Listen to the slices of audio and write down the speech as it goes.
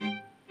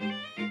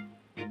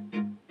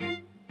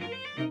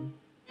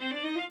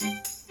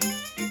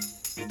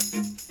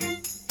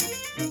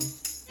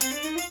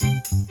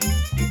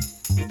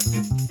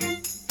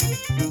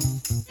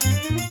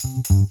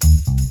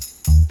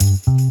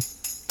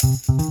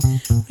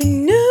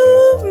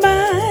Renew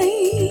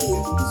minds,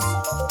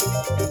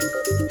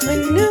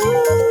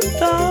 renew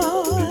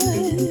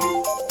thoughts,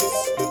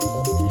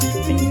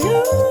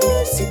 renew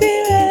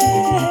spirits,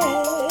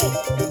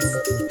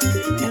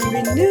 and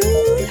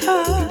renewed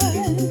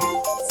hearts.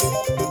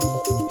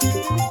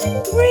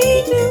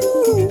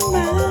 Renew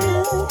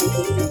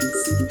minds,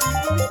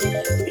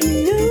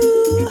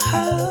 renew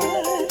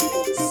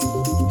hearts,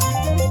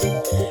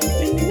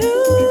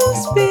 renew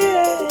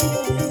spirits,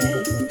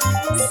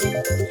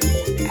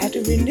 and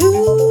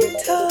renewed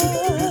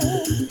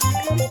talk,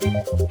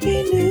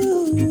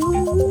 renewed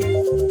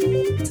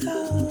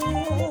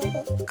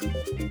talk.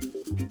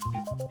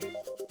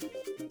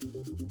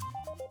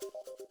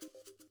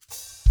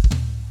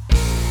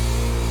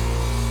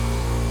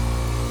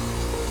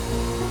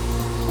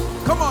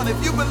 Come on,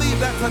 if you believe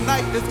that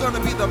tonight is going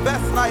to be the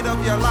best night of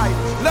your life,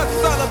 let's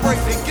celebrate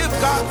and give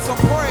God some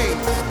praise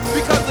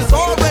because it's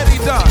already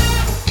done.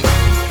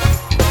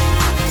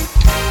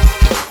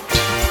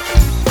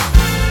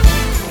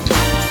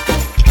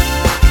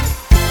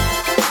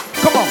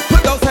 Come on,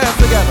 put those hands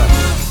together.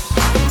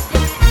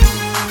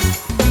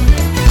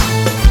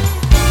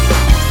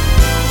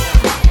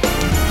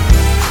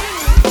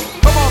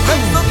 Come on,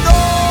 make some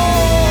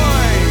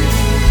noise.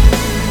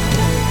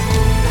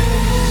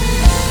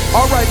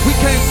 All right, we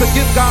came to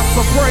give God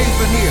some praise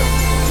in here.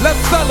 Let's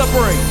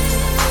celebrate.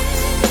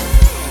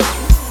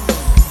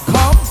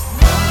 Come.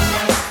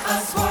 Let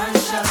us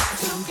worship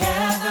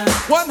together.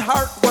 One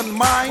heart, one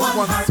mind,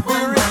 one heart, spirit.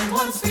 one mind,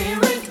 one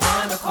spirit,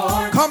 one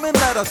accord. Come and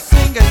let us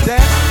sing and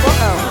dance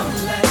forever.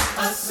 Come, let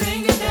us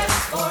sing and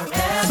dance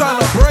forever.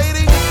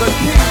 Celebrating the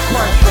King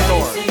Christ the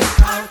Lord.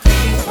 Praising our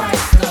King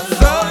Christ the Lord.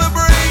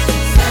 Celebrate.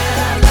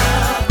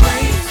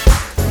 Celebrate.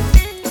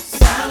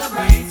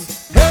 Celebrate.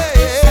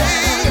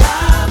 Hey.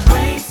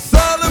 Celebrate.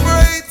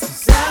 Celebrate.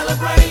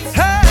 Celebrate.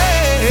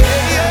 Hey.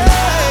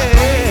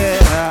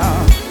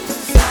 Yeah.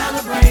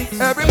 Celebrate.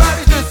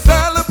 Everybody just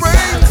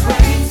celebrate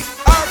Celebrate.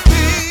 our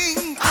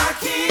King. Our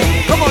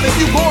King. Come on, if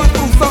you're going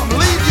through something,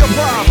 leave your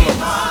problem.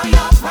 All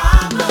your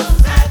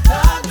problems at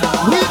the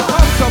door. We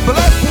come to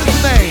bless his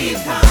name.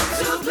 Come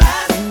to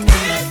bless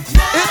His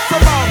name. It's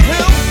about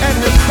him and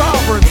his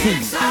sovereignty.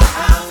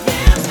 About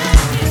Him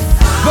and His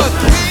The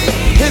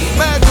King, his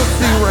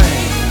majesty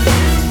reigns.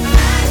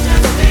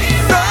 majesty.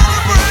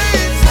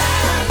 Celebrate.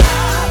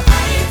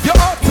 You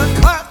ought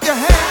to clap your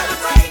hands.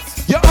 Celebrate.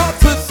 You ought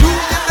to do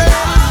your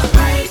dance.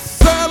 Celebrate.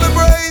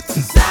 Celebrate.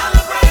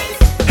 Celebrate.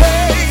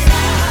 Hey,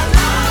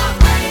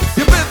 Celebrate.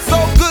 you've been so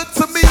good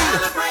to me.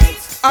 Celebrate.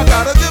 I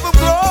gotta give him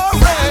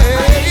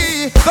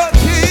glory. The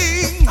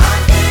King. Our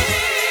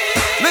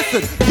King.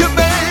 Listen, you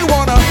may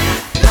wanna,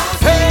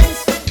 Those hey, hands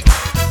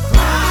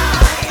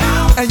cry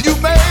out. and you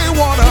may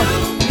wanna,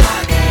 Your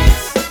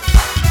hands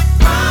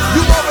cry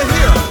you over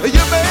here, and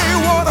you may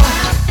wanna,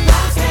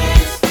 Those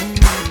hands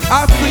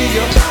I see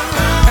you,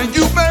 and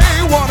you may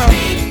wanna,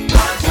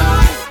 for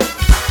joy.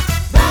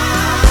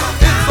 Bow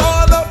it's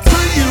all up to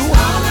you,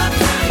 all up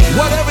to you.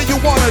 whatever you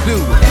wanna do.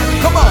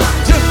 Come on,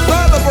 just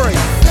celebrate.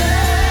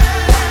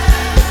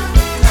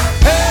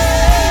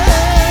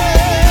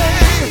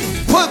 Hey,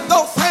 put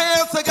those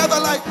hands together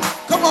like,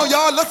 come on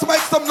y'all, let's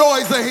make some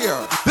noise in here.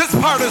 This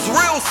part is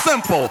real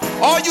simple.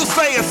 All you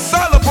say is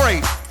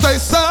celebrate. Say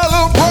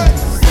celebrate.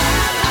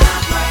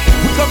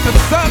 We come to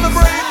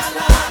celebrate.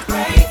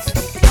 Celebrate.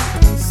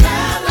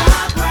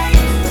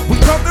 Celebrate. We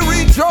come to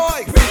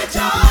rejoice.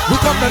 Rejoice. We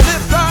come to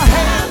lift our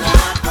hands.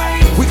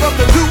 Celebrate. We come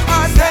to do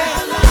our dance.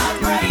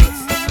 Celebrate.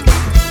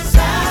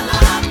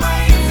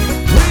 Celebrate.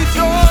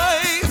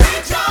 Rejoice.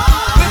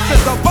 Rejoice.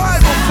 Listen, the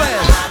Bible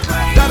says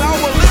that I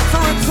will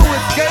enter into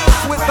his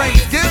gates with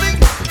thanksgiving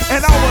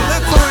and I will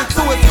enter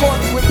into his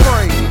courts with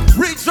praise.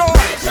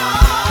 Rejoice.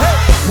 Hey,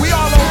 we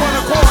all on one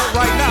accord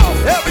right now.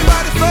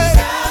 Everybody say,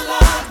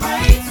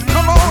 Celebrate.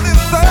 come on and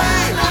say,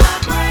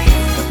 Celebrate.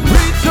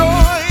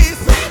 rejoice.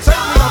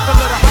 Take me up a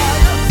little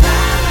higher.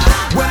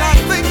 When I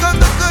think of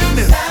the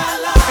goodness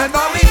and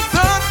all he's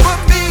done for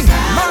me,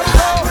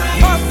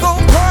 my soul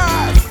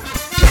cries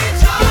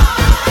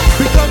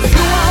because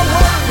you are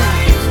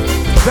worthy.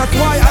 That's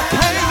why I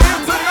came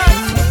here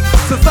tonight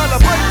to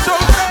celebrate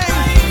your name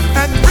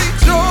and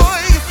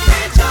rejoice.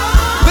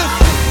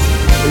 Listen,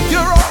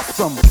 you're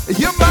awesome,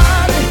 you're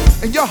mighty,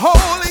 and you're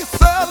holy.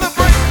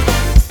 Celebrate.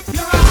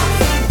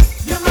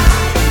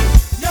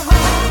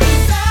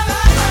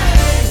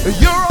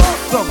 You're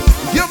awesome,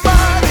 you're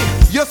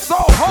mighty, you're so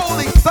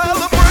holy.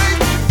 Celebrate.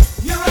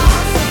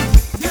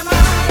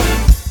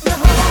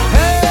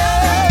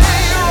 Hey,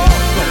 you're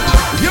awesome,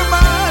 you're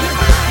mighty,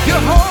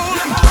 you're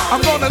holy.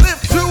 I'm gonna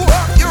lift you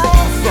up. You're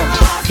awesome,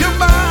 you're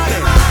mighty,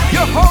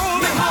 you're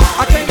holy.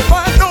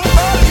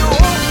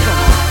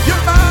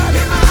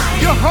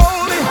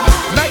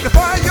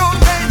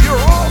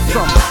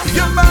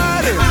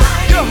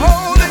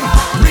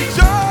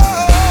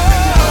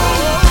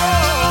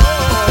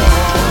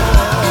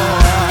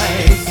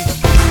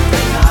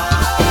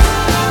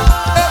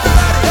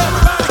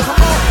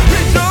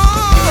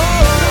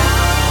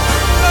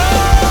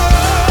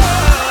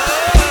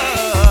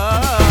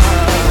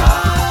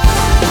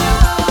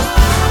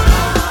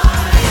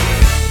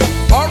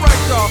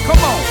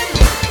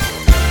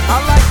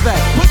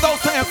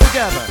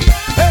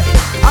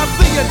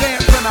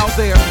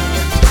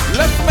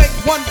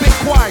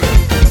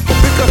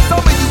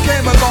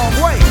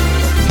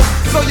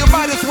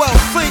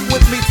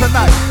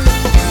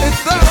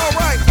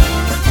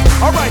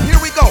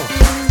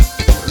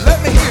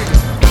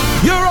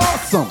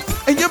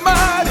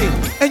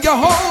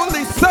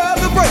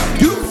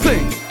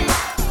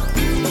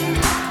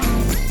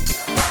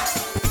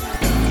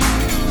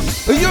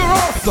 You're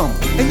awesome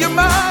and you're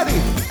mighty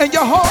and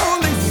you're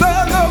holy.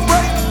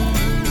 Celebrate.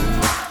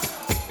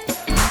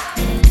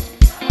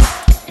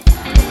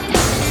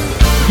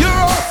 You're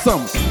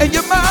awesome and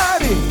you're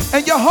mighty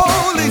and you're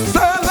holy.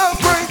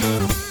 Celebrate.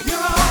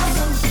 You're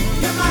awesome.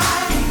 You're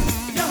mighty.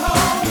 You're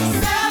holy.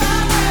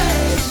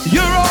 Celebrate.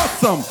 You're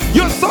awesome.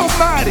 You're so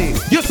mighty.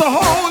 You're so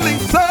holy.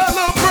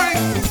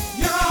 Celebrate.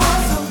 You're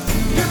awesome.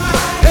 You're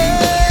mighty. Hey,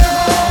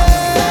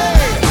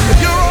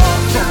 you're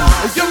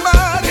awesome. You're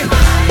mighty.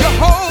 You're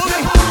holy.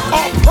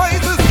 All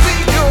praises be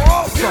you're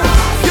awesome.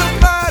 You're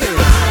mighty.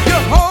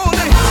 You're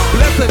holy.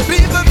 Blessed be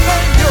the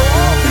name. You're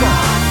awesome.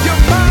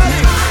 You're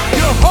mighty.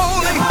 You're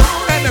holy.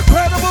 And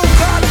incredible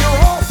God. You're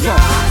awesome.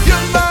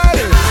 You're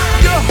mighty.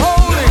 You're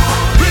holy.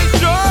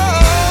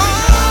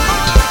 Rejoice.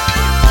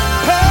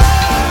 Hey,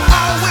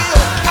 I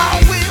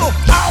will.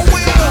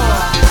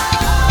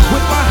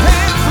 With my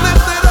hands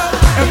lifted up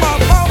and my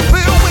mouth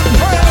filled with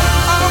prayer,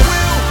 I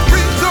will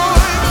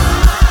rejoice.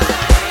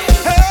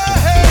 Hey,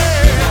 hey.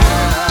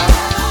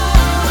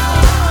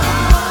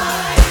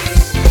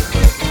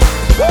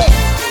 Woo.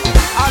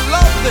 I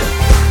love this.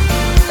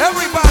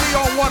 Everybody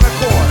on one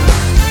accord.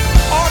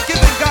 All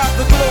giving God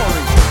the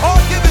glory.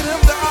 All giving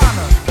him the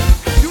honor.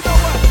 You know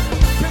what?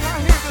 Can I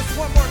hear this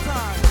one more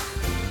time?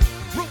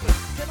 Rufus,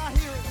 can I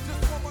hear it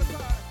just one more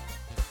time?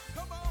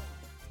 Come on.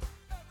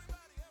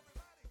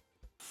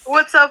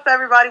 What's up,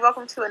 everybody?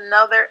 Welcome to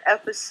another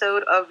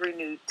episode of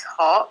Renewed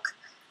Talk.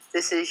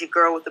 This is your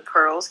girl with the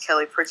pearls,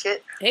 Kelly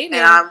Pritchett. Hey And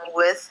now. I'm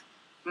with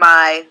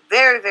my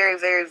very, very,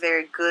 very,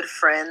 very good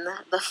friend,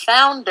 the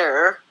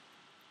founder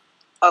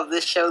of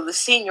this show, the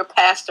senior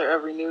pastor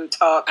of Renewed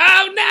Talk,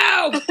 Oh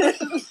no!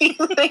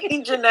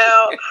 Elaine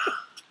Janelle.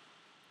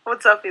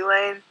 What's up,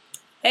 Elaine?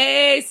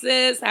 Hey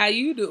sis, how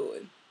you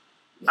doing?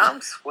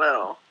 I'm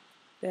swell.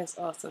 That's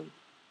awesome.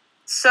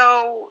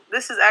 So,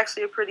 this is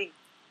actually a pretty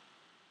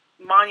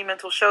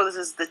monumental show. This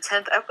is the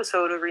 10th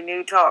episode of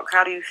Renewed Talk.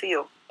 How do you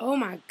feel? Oh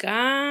my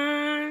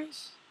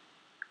gosh.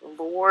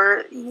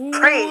 Lord, Lord.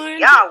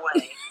 praise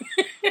Yahweh.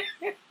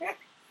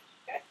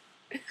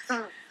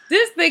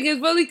 This thing is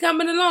really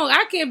coming along.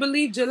 I can't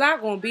believe July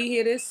gonna be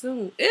here this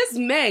soon. It's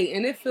May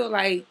and it feel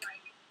like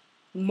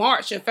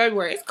March or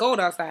February. It's cold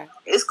outside.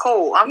 It's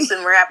cold. I'm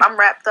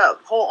wrapped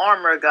up. Whole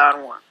armor got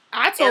on.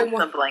 I told And the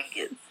one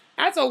blankets.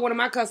 of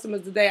my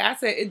customers today, I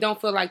said it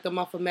don't feel like the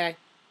month of May.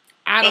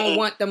 I don't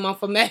want the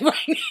month of May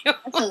right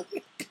now.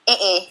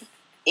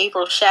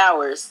 April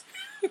showers.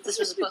 This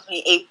was supposed to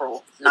be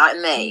April, not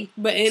May.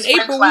 But in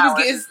Spring April we was flowers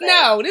getting is May.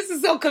 snow. This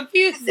is so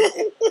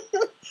confusing.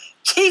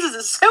 Jesus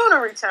is soon to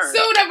return.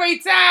 Sooner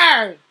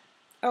return.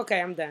 Okay,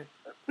 I'm done.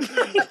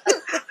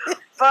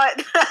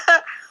 But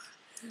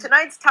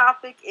tonight's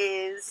topic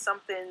is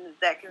something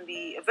that can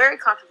be a very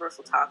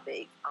controversial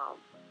topic.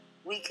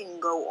 We can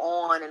go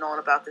on and on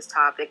about this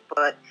topic,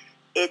 but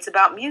it's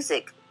about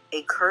music,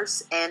 a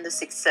curse and a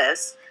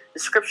success. The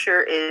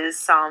scripture is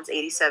Psalms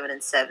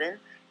 87:7.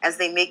 As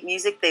they make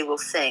music, they will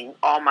sing.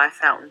 All my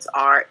fountains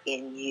are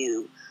in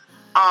you.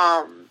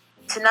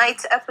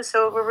 Tonight's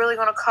episode, we're really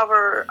going to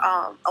cover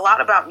a lot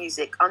about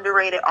music,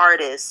 underrated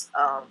artists,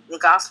 the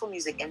gospel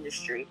music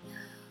industry.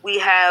 We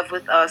have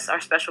with us our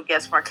special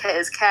guests,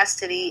 Marquez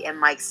Cassidy and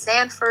Mike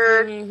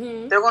Sanford.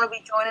 Mm-hmm. They're going to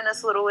be joining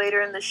us a little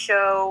later in the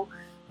show.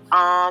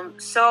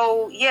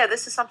 So, yeah,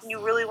 this is something you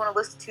really want to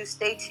listen to.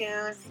 Stay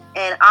tuned.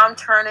 And I'm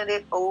turning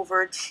it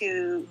over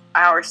to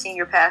our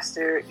senior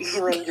pastor,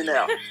 Elaine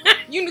Janelle.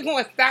 You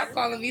going to stop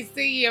calling me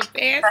senior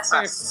That's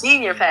our pastor.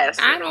 senior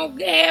pastor. I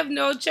don't have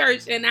no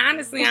church, and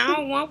honestly, I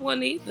don't want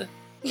one either.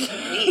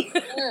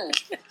 Not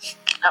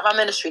my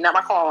ministry, not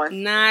my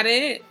calling. Not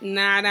it.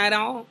 Not at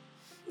all.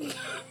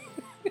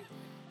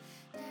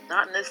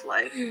 Not in this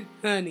life.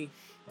 Honey.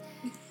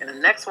 And the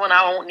next one,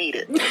 I won't need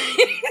it.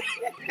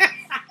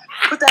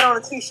 Put that on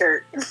a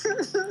t-shirt.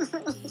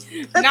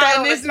 Not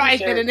in this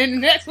life, and then the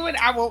next one,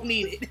 I won't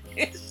need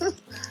it.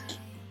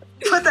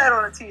 Put that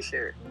on a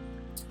t-shirt.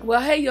 Well,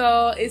 hey,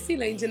 y'all. It's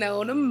Elaine Janelle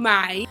on the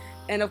mic.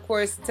 And, of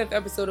course, 10th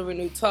episode of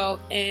Renewed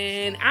Talk.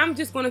 And I'm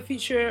just going to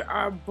feature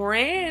our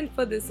brand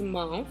for this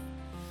month,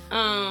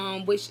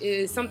 which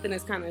is something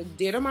that's kind of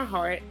dear to my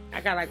heart. I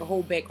got, like, a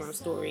whole background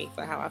story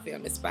for how I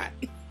found this spot.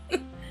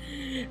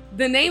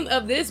 The name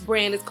of this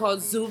brand is called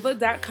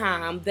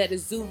Zuva.com. That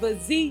is Zuva,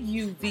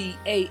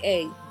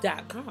 Zuvaa.com.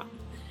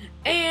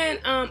 And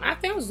I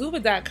found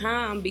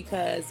Zuva.com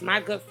because my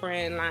good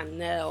friend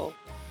Lionel,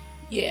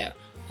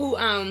 who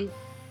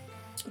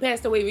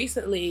passed away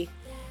recently,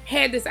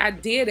 had this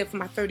idea that for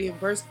my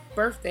 30th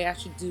birthday I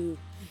should do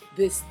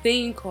this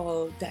thing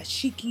called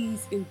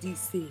Dashikis in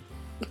DC.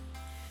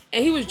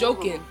 And he was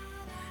joking.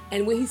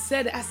 And when he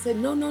said it, I said,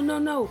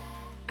 no.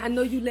 I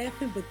know you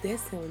laughing, but that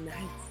sounds nice.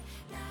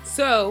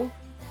 So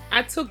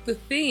I took the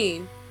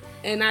theme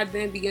and I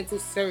then began to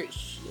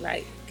search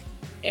like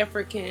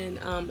African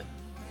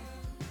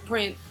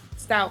print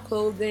style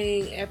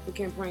clothing,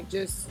 African print,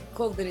 just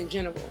clothing in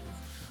general.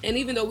 And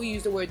even though we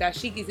used the word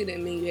dashikis, it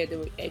didn't mean you had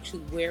to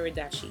actually wear a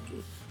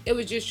dashiki. It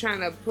was just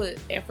trying to put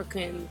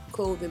African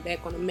clothing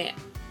back on the map.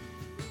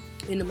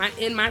 In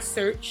my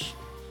search,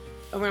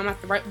 around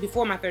right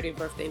before my 30th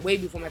birthday, way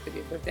before my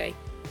 30th birthday,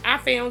 I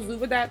found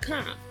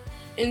Zuva.com.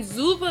 And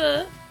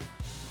Zuva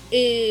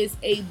is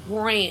a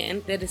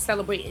brand that is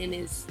celebrating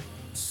its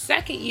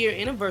second year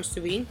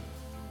anniversary.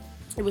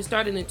 It was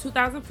started in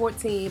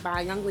 2014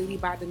 by a young lady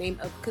by the name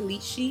of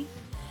Kalishi.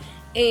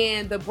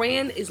 And the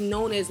brand is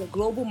known as a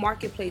global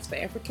marketplace for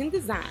African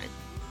design.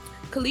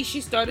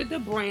 Kalishi started the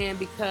brand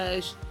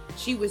because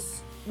she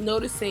was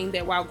noticing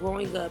that while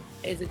growing up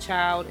as a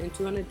child and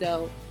to an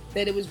adult,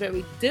 that it was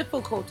very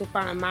difficult to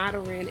find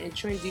modern and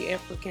trendy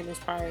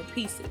African-inspired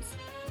pieces.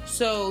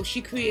 So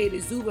she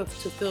created Zuva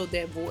to fill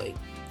that void.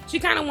 She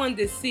kind of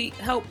wanted to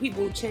help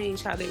people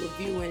change how they were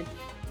viewing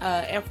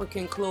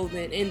African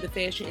clothing in the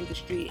fashion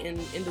industry and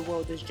in the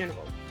world as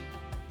general.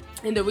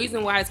 And the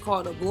reason why it's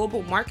called a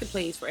global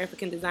marketplace for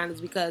African designers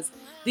is because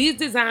these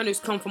designers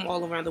come from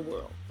all around the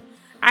world.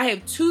 I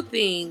have 2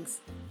 things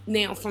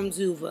now from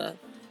Zuva.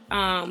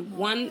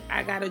 One,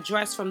 I got a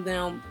dress from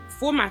them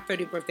for my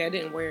 30th birthday. I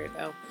didn't wear it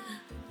though.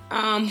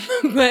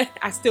 But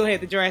I still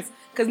had the dress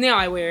because now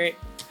I wear it.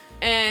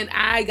 And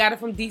I got it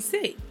from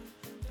DC.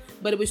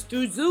 But it was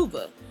through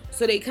Zuva.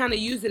 So they kind of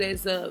use it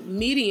as a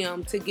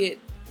medium to get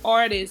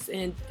artists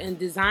and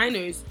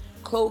designers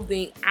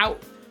clothing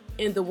out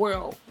in the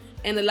world.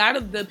 And a lot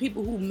of the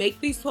people who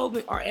make these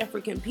clothing are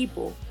African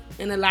people.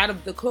 And a lot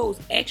of the clothes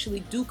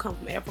actually do come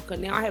from Africa.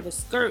 Now I have a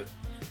skirt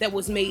that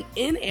was made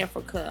in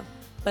Africa,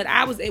 but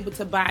I was able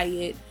to buy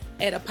it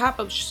at a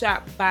pop-up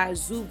shop by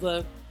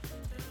Zuva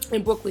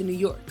in Brooklyn, New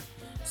York.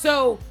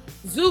 So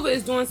Zuva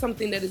is doing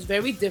something that is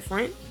very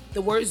different.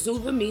 The word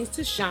Zuva means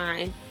to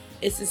shine.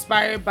 It's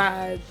inspired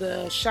by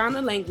the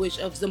Shona language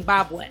of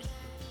Zimbabwe.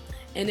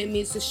 And it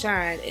means to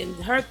shine. And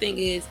her thing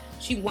is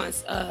she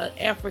wants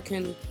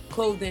African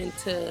clothing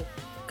to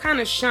kind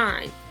of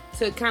shine,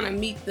 to kind of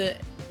meet the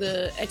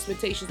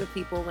expectations of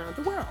people around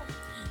the world.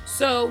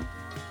 So,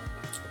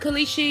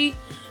 Kalishi,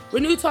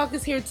 Renew Talk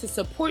is here to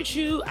support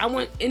you. I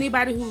want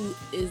anybody who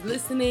is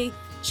listening,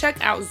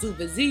 check out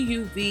Zuva,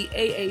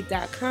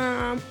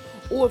 ZUVAA.com,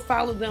 or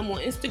follow them on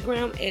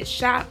Instagram at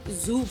Shop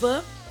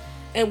Zuva.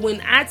 And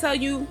when I tell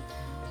you,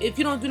 if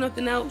you don't do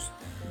nothing else,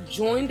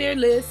 join their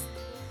list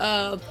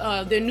of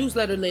their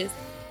newsletter list,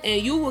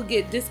 and you will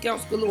get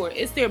discounts galore.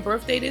 It's their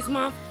birthday this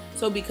month,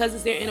 so because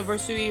it's their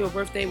anniversary or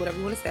birthday, whatever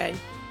you want to say,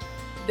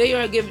 they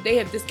have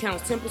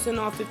discounts, 10%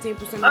 off,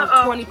 15% off,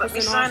 20% let me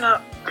off. sign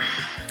up.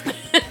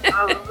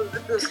 I love the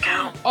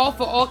discount. All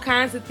for all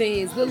kinds of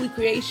things. Lily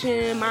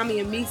Creation, Mommy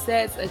and Me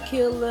sets,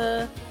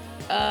 Aquila,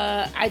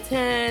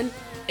 I-10.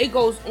 It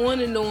goes on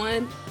and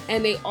on.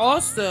 And they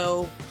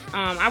also,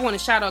 I want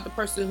to shout out the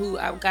person who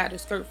I got a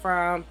skirt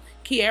from,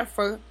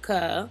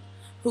 Kiafrika,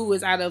 who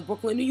is out of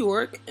Brooklyn, New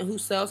York, and who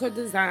sells her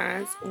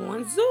designs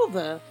on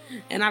Zuva.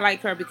 And I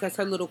like her because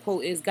her little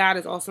quote is, God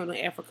is also in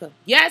Africa.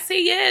 Yes,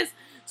 he is.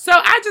 So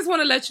I just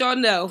want to let y'all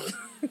know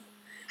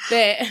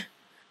that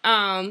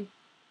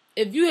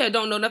if you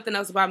don't know nothing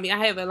else about me,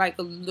 I have a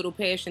little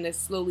passion that's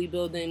slowly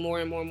building more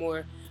and more and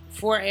more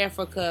for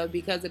Africa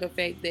because of the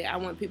fact that I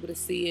want people to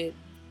see it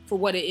for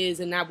what it is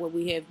and not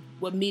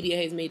what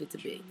media has made it to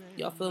be.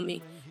 Y'all feel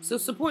me? So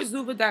support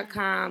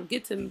Zuva.com.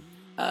 Get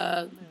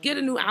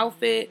a new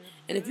outfit.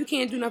 And if you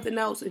can't do nothing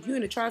else, if you're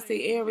in the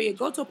tri-state area,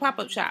 go to a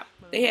pop-up shop.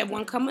 They have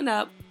one coming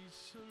up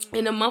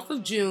in the month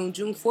of June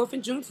 4th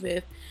and June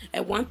 5th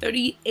at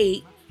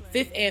 138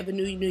 5th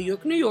Avenue, New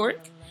York, New York.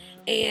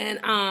 And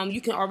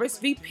you can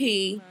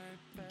RSVP.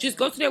 Just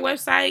go to their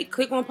website,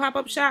 click on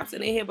pop-up shops,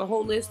 and they have a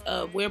whole list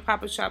of where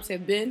pop-up shops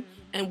have been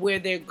and where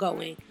they're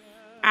going.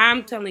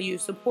 I'm telling you,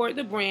 support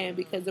the brand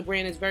because the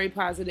brand is very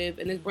positive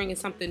and it's bringing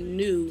something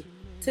new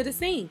to the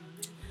scene.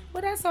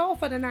 Well, that's all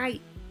for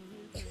tonight.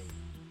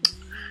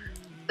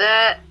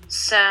 That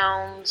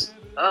sounds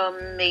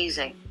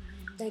amazing.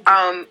 Thank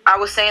you. I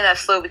was saying that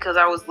slow because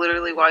I was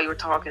literally, while you were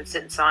talking,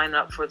 sitting signing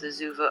up for the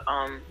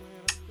Zuva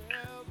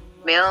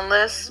mailing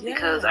list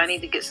because I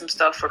need to get some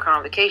stuff for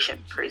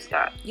Convocation. Praise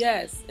God.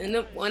 Yes,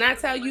 and when I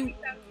tell you,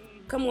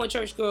 come on,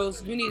 church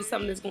girls, you need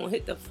something that's gonna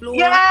hit the floor.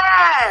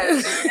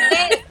 Yes,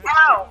 stand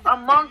out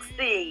amongst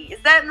thee.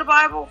 Is that in the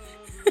Bible?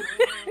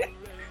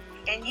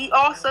 And ye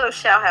also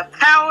shall have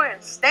power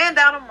and stand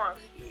out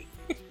amongst ye.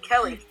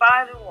 Kelly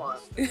 5-1.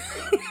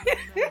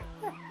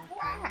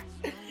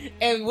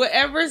 And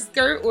whatever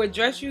skirt or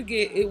dress you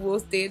get, it will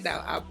stand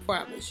out. I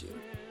promise you.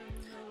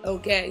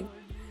 Okay,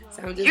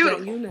 so I'm just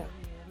letting you know.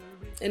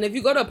 And if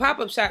you go to a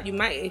pop-up shop, you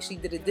might actually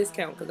get a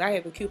discount because I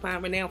have a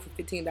coupon right now for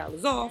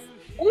 $15 off.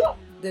 Ooh.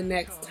 The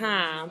next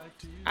time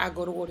I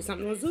go to order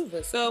something on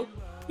Zuva. So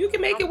you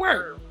can make it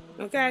work.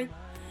 Okay?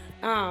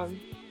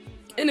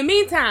 In the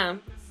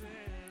meantime,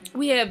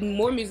 we have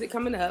more music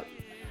coming up.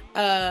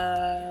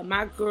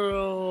 My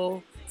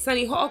girl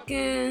Sunny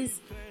Hawkins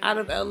out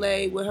of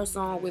LA with her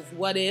song with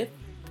What If.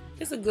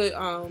 It's a good,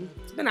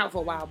 it's been out for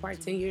a while, probably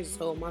 10 years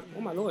or so.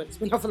 Oh my Lord, it's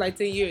been out for like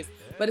 10 years.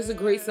 But it's a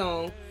great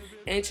song.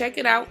 And check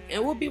it out.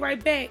 And we'll be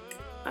right back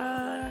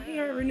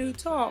here at Renewed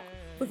Talk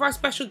with our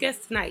special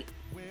guest tonight.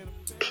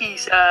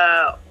 Peace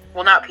out.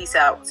 Well, not peace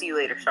out. See you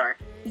later. Sorry.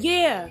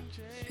 Yeah.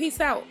 Peace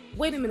out.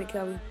 Wait a minute,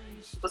 Kelly.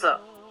 What's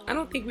up? I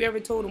don't think we ever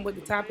told them what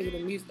the topic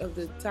of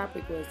the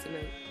topic was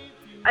tonight.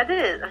 I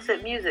did. I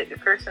said music, a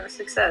curse and a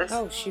success.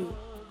 Oh shoot.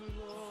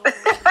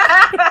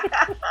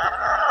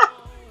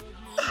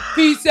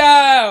 Peace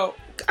out.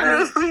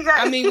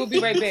 I mean, we'll be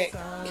right back. As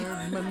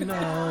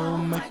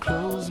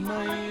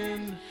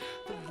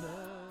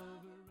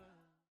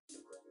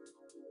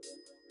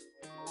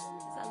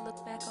I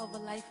look back over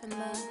life and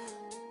love,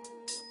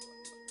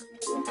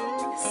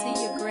 I see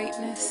your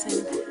greatness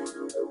and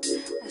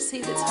I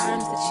see the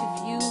times that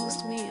you've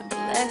used me and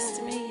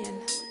blessed me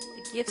and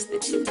the gifts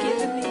that you've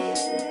given me.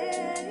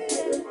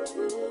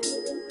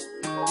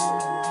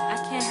 I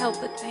can't help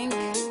but think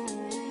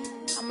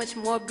how much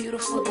more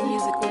beautiful the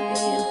music would be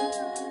and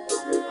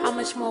how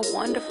much more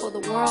wonderful the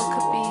world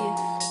could be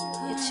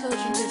if your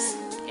children just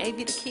gave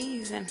you the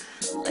keys and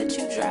let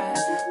you drive.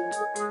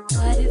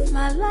 What if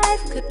my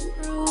life could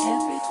prove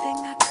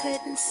everything I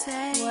couldn't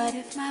say? What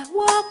if my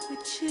walk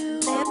with you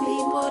led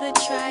people to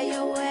try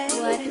your way?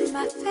 What if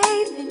my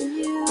faith in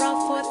you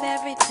brought forth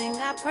everything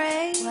I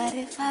pray? What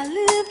if I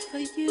lived for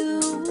you?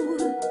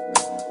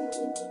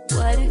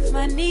 What if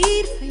my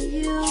need for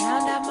you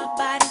drowned out my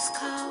body's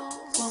call?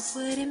 What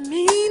would it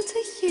mean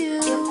to you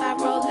if I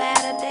wrote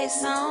latter-day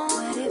songs?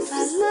 What if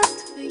I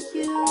looked for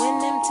you when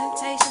them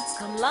temptations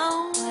come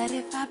along? What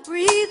if I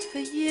breathed for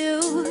you?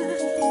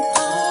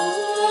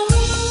 Oh,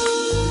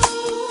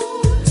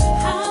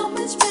 how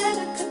much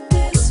better could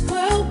this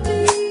world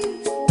be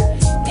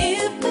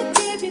if I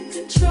gave you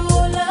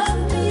control of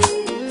me?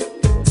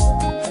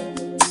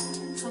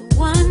 I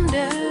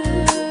wonder.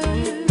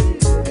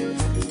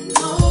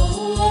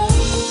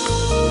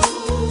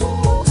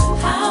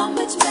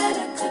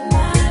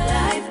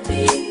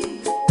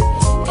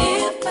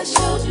 I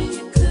showed you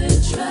you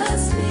could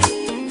trust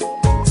me.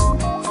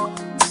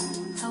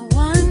 I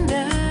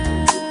wonder.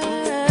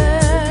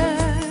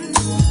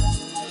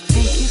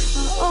 Thank you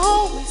for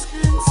always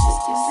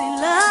consistently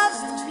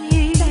loving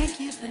me. Thank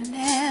you for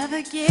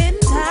never getting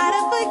tired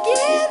of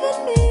forgiving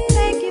me.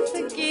 Thank you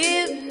for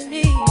giving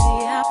me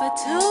the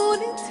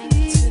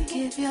opportunity to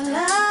give your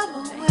love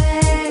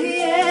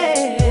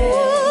away.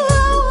 Ooh,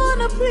 I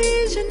wanna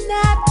please you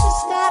not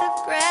just out of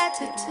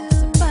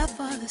gratitude, but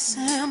for the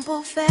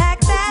simple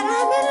fact that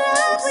I'm in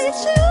love with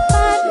you.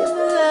 I'm in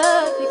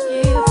love with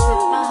you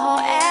with my whole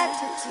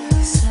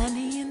attitude,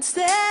 sunny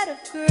instead of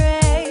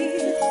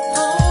gray.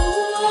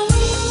 Oh,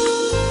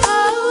 oh,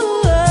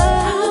 oh.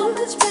 How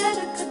much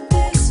better could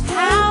this world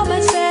How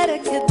much better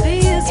could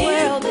this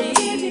world be?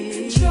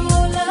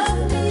 Control of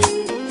me,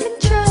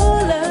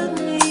 control of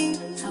me.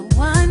 I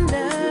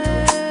wonder.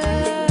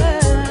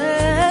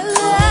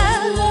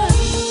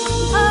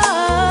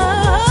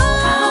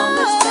 How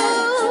much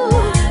better could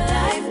my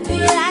life be?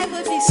 Life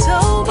would be so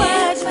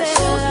much better.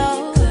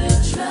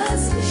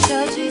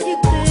 Showed you you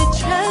could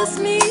trust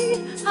me.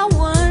 I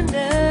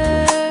wonder.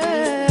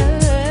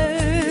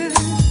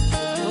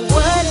 Now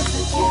what if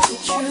I kept you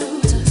true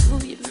to who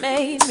you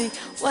made me?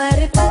 What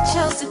if I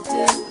chose to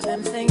do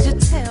them things you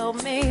tell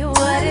me?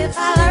 What if I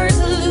learned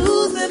to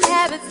lose them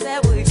habits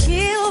that would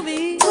kill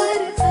me?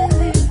 What if I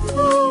lived for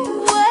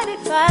you? What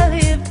if I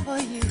lived for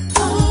you?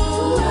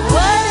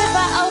 What if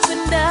I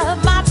opened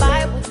up my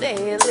Bible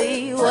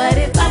daily? What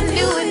if I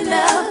knew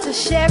enough to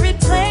share it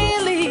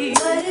plainly?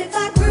 What if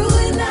I grew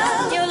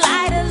enough? Your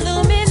light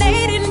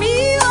illuminated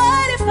me.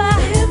 What if I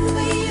lived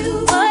for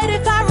you? What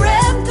if I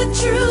read the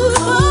truth?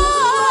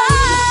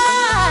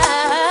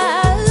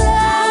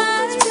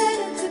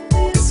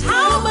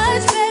 How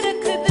much better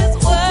could this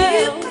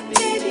world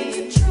be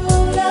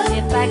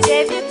if I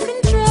gave you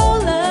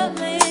control of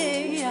me?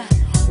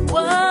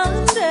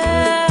 Wonder.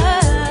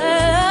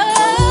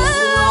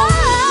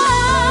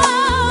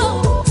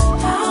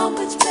 How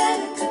much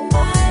better could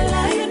my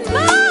life be?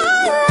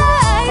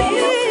 If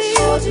I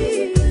showed you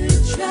you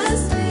could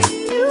trust me,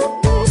 you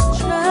could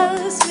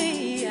trust me.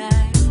 I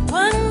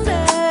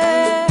wonder.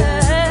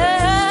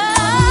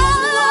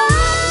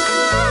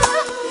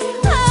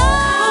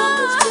 How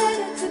much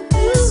better could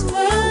this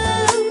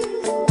world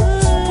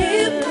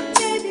if I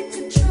gave you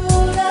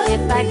control of me?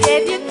 If I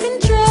gave you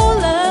control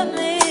of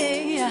me,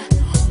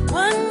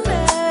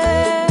 wonder.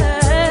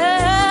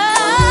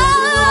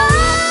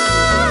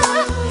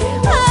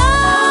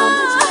 How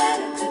much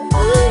better could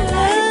my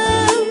life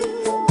be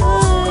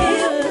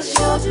if I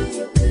showed you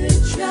you could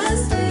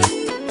trust me?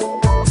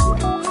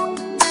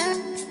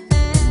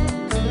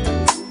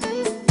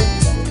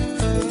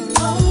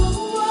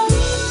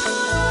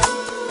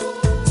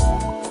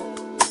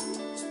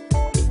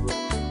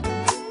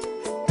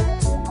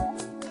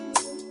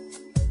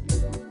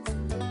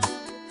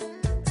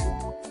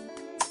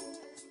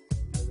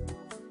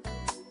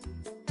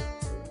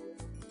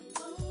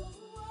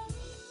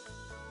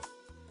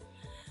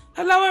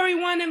 Hello,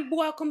 everyone, and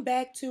welcome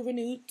back to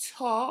Renewed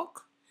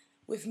Talk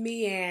with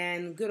me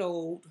and good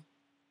old.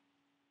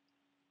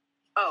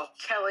 Oh,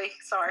 Kelly.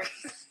 Sorry.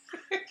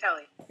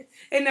 Kelly.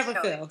 It never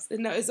Kelly. fails.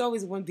 It's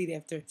always one beat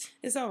after.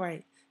 It's all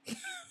right.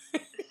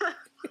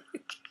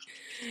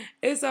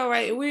 It's all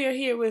right. We are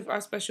here with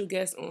our special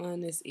guest on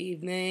this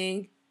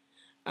evening.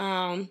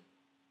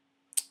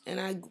 And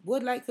I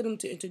would like for them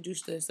to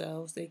introduce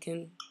themselves. They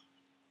can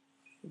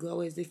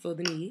go as they feel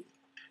the need.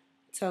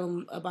 Tell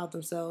them about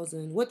themselves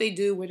and what they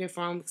do, where they're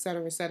from,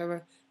 etc.,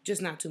 etc.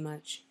 Just not too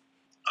much.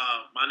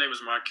 My name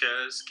is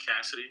Marquez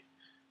Cassidy.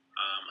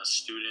 I'm a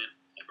student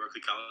at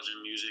Berkeley College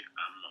of Music.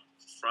 I'm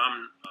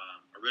from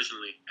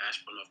originally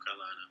Asheville, North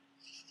Carolina.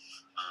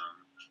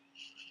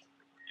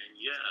 And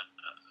yeah,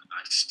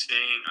 I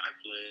sing, I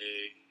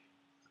play,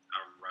 I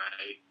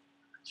write.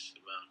 That's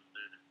about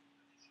it.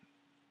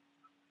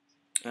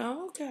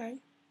 Oh, okay.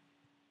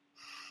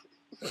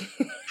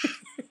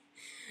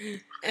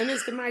 And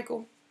Mr.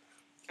 Michael.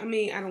 I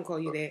mean, I don't call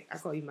you that. I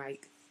call you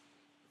Mike.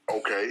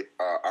 Okay,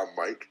 I'm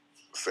Mike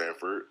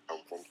Sanford. I'm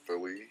from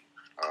Philly.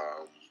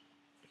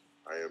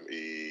 I am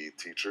a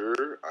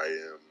teacher. I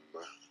am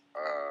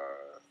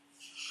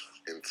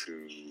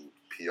into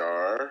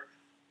PR.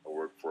 I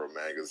work for a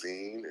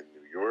magazine in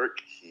New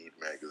York, Heat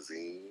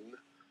Magazine.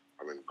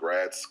 I'm in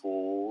grad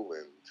school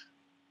and,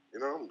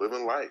 I'm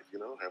living life,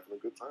 having a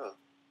good time.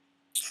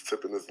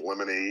 Sipping this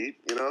lemonade,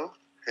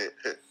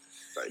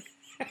 like.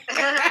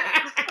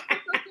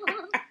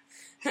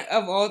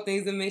 Of all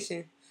things, a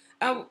mission.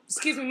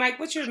 Excuse me, Mike.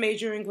 What's your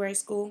major in grad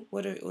school?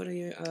 What are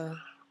your?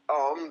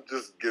 I'm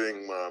just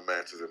getting my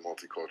master's in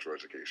multicultural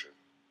education.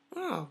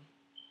 Oh,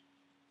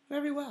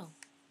 very well.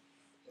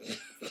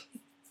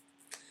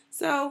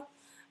 So,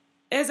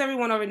 as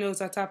everyone already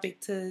knows, our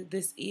topic to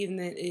this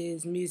evening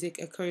is music,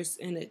 a curse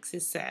and a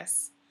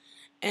success.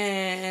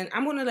 And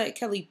I'm going to let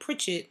Kelly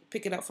Pritchett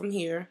pick it up from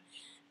here,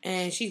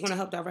 and she's going to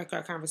help direct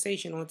our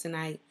conversation on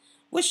tonight.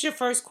 What's your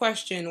first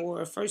question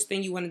or first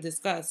thing you want to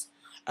discuss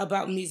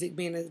about music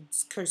being a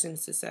curse and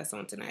success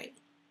on tonight?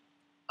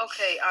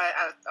 Okay,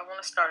 I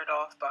want to start it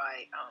off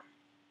by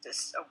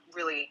just a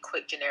really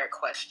quick generic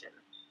question.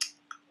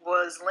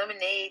 Was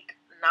Lemonade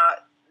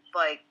not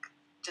like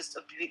just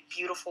a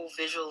beautiful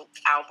visual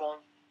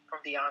album from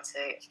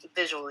Beyonce?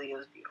 Visually, it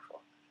was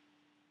beautiful.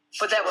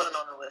 But that wasn't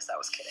on the list. I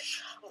was kidding.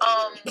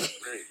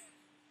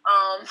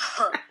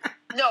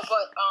 No,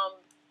 but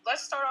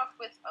let's start off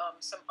with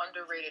some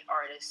underrated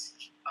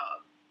artists,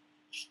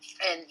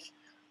 and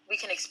we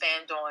can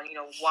expand on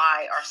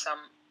why are some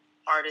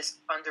artists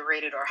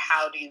underrated, or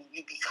how do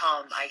you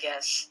become, I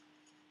guess,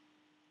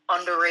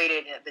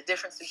 underrated? The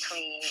difference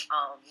between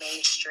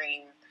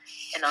mainstream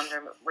and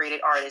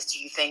underrated artists. Do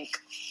you think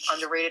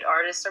underrated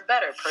artists are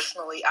better?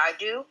 Personally, I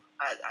do.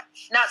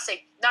 Not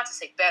to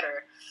say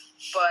better,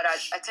 but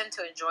I tend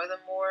to enjoy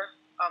them more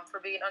for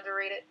being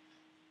underrated.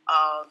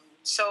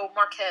 So,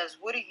 Marquez,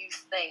 what do you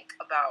think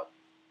about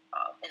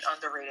an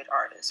underrated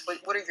artist?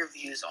 What are your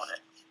views on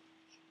it?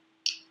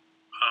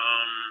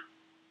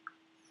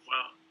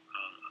 Well,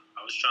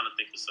 I was trying to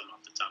think of some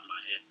off the top of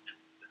my head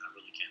that I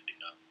really can't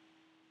think of.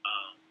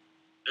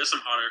 There's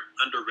some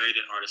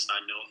underrated artists I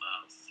know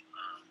of.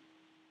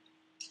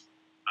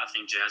 I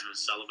think Jasmine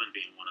Sullivan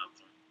being one of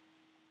them.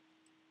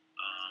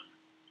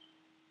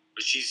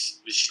 But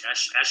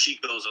as she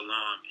goes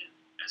along and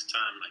as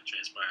time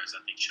transpires,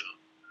 I think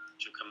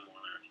she'll come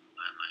more in the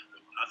limelight.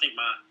 But I think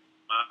my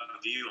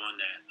view on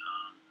that.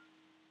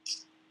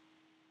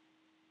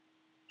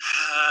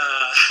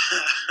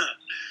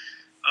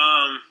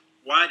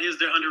 Why it is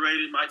they're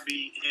underrated might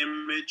be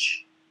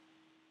image.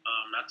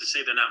 Not to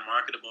say they're not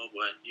marketable,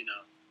 but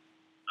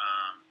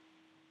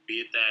be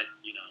it that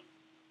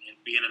and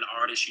being an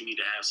artist, you need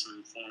to have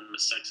some form of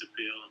sex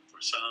appeal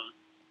for some.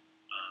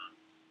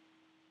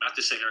 Not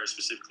to say her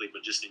specifically,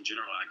 but just in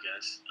general, I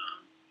guess.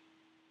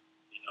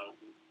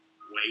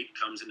 Weight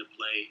comes into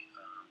play.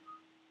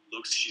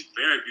 Looks, she's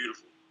very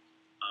beautiful.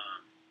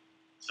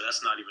 So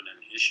that's not even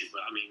an issue.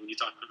 But I mean, when you're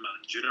talking about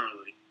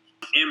generally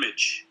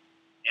image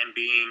and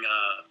being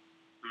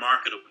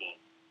marketable,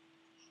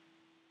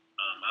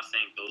 I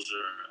think those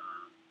are,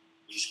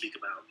 you speak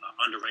about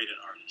underrated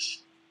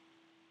artists,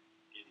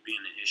 it being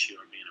an issue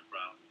or being a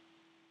problem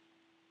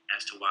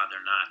as to why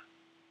they're not,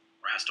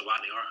 or as to why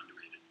they are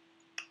underrated.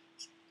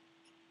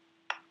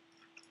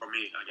 For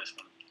me, I guess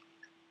one of them.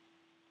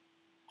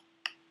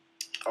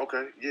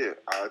 Okay, yeah,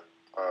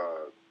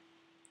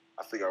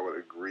 I think I would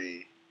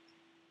agree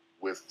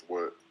with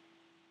what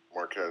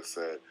Marquez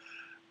said.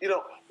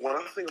 When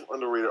I think of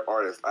underrated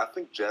artists, I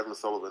think Jasmine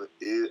Sullivan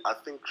I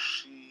think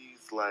she's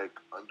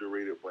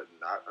underrated but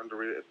not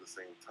underrated at the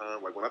same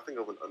time. When I think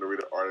of an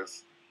underrated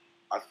artist,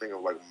 I think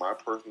of my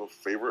personal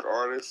favorite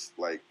artist,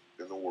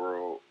 in the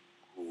world,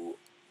 who's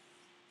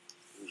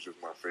just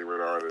my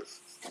favorite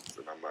artist,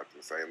 and I'm not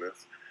just saying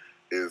this,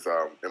 is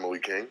Emily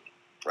King,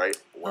 right?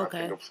 When I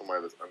think of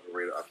somebody that's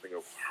underrated, I think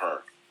of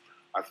her.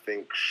 I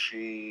think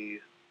she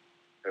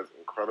has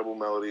incredible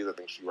melodies. I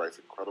think she writes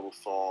incredible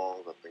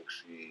songs. I think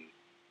she,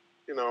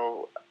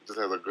 just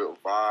has a good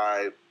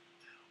vibe.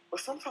 But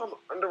sometimes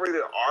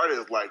underrated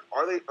artists,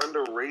 are they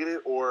underrated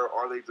or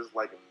are they just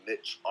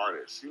niche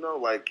artists?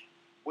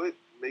 What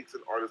makes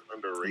an artist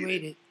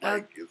underrated?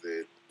 Is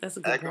it that's a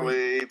good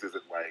accolades? point. Is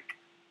it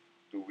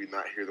do we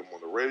not hear them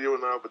on the radio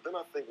enough? But then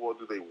I think, well,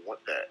 do they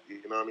want that?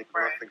 You know what I mean?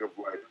 When I think of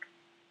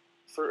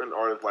certain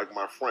artists like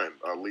my friend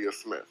Leah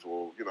Smith,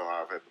 who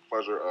I've had the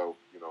pleasure of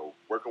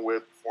working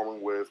with,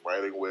 performing with,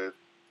 writing with.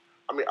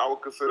 I mean, I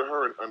would consider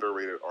her an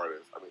underrated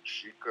artist. I mean,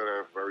 she could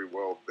have very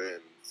well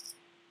been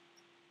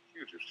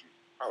huge if she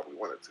probably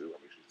wanted to. I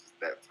mean, she's just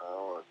that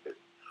talented.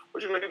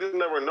 But you just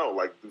never know.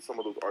 Like, do some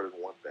of those artists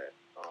want that?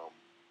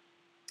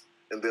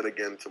 And then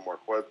again, to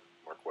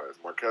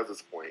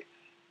Marquez's point,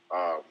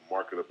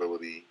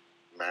 marketability,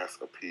 mass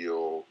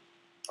appeal,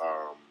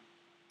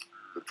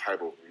 the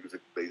type of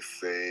music they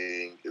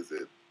sing. Is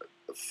it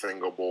a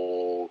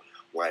singable,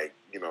 like,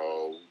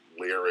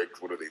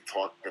 lyrics? What are they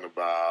talking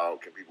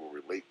about? Can people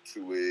relate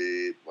to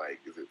it? Like,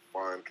 is it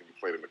fun? Can you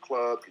play it in the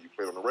club? Can you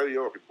play it on the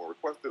radio? Are people going to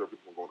request it? Are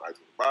people going to go on iTunes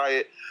to buy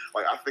it?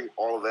 Like, I think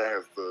all of that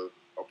has a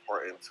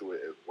part into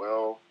it as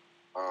well.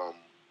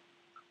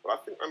 But I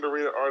think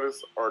underrated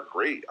artists are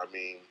great. I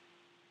mean,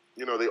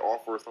 they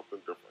offer something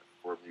different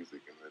for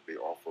music, and they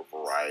offer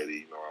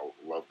variety. I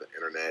love the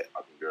internet.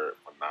 I think they're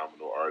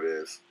phenomenal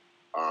artists.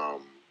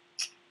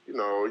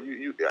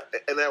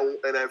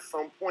 And at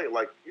some point,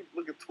 like, you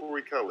look at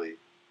Tori Kelly,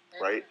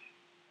 right?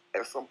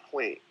 At some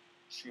point,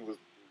 she was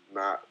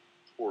not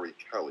Tori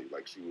Kelly.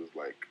 Like, she was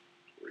like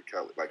Tori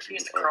Kelly. Like, she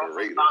was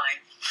underrated.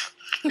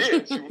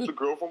 Yeah, she was the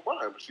girl from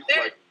Vine, but she was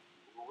like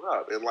grew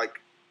up. And like,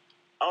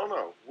 I don't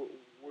know. What do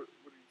you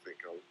think,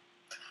 Kelly?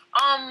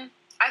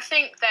 I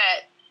think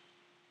that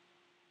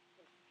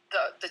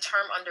the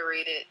term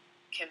underrated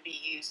can be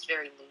used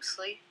very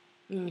loosely.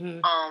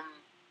 Mm-hmm.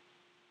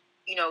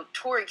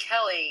 Tori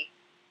Kelly,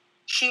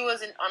 she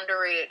was an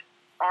underrated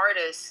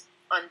artist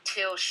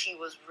until she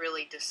was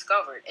really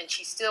discovered, and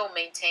she still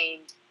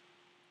maintained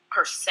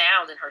her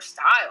sound and her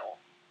style,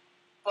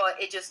 but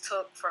it just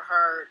took for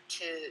her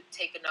to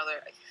take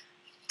another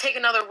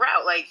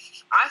route. Like,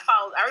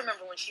 I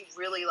remember when she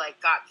really like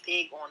got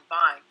big on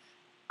Vine.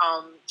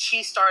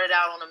 She started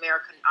out on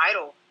American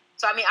Idol.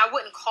 So I mean, I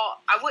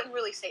wouldn't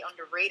really say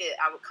underrated.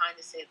 I would kind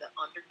of say the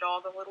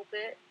underdog a little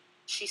bit.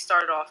 She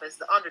started off as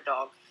the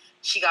underdog.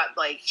 She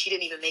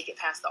didn't even make it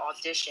past the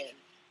audition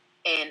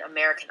in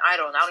American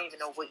Idol, and I don't even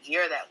know what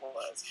year that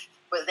was.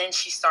 But then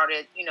she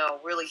started,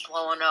 really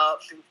blowing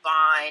up through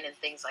Vine and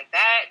things like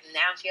that, and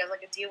now she has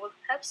like a deal with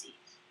Pepsi.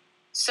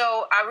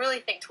 So I really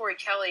think Tori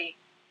Kelly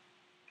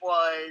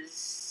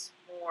was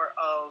more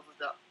of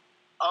the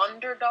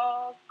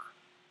underdog,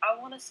 I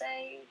want to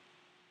say.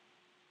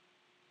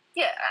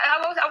 Yeah,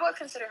 I would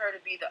consider her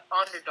to be the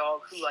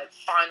underdog who like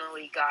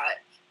finally got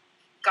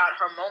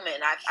her moment.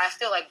 And I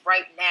feel like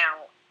right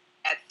now,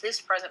 at this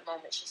present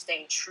moment, she's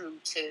staying true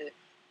to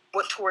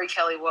what Tori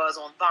Kelly was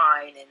on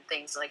Vine and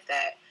things like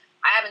that.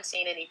 I haven't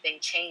seen anything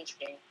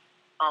changing,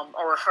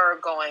 or her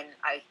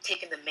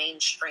taking the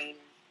mainstream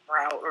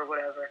route or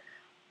whatever.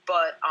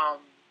 But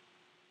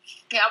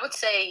yeah, I would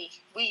say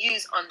we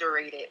use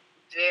underrated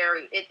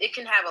it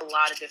can have a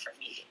lot of different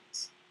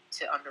meanings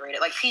to underrated.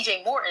 Like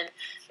PJ Morton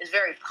is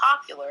very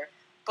popular,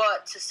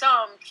 but to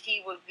some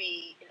he would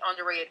be an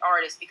underrated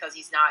artist because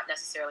he's not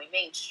necessarily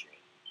mainstream.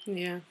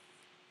 Yeah.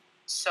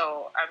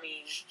 So, I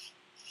mean,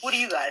 what do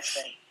you guys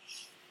think?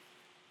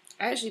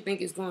 I actually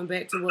think it's going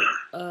back to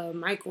what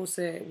Michael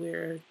said,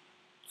 where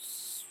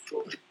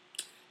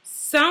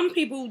some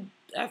people,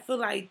 I feel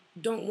like,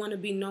 don't want to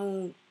be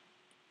known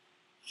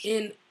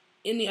in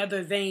any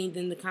other vein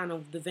than the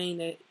vein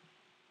that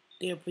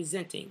they're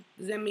presenting.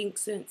 Does that make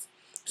sense?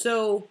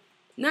 So,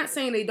 not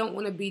saying they don't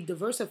want to be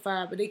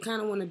diversified, but they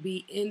kind of want to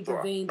be in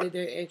the vein that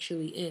they're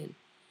actually in.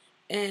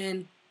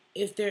 And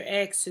if they're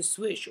asked to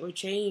switch or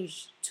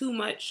change too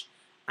much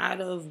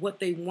out of what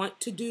they want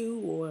to do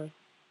or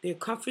their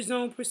comfort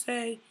zone per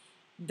se,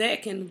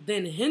 that can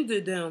then hinder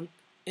them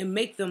and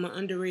make them an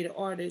underrated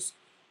artist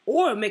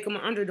or make them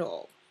an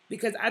underdog.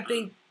 Because I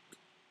think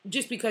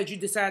just because you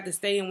decide to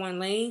stay in one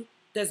lane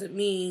doesn't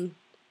mean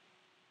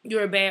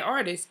you're a bad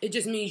artist. It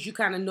just means you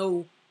kind of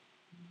know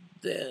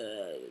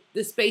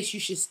the space you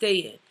should stay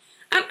in.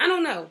 I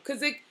don't know,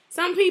 because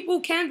some people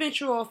can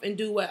venture off and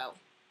do well,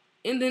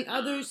 and then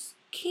others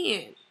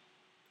can't.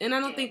 And I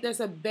don't think that's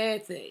a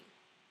bad thing.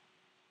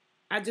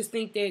 I just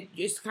think that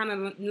it's kind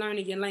of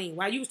learning your lane.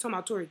 While you was talking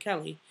about Tori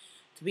Kelly,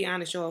 to be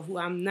honest, y'all, who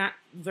I'm not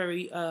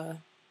very, I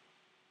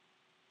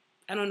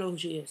don't know who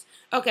she is.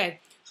 Okay,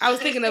 I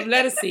was thinking of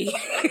Lettucey.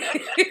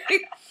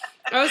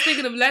 I was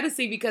thinking of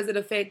Lettucey because of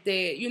the fact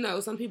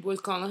that, some people was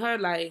calling her,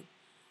 like,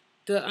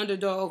 the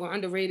underdog or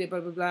underrated,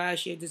 blah, blah, blah.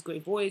 She had this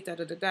great voice, da,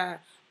 da, da, da.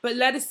 But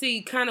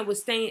Lettucey kind of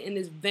was staying in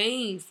this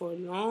vein for a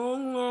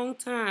long, long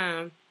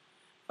time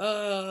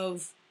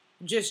of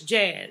just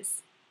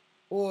jazz.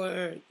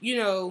 Or,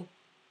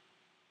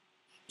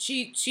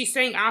 she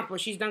sang opera.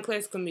 She's done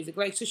classical music.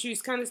 Like, so she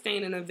was kind of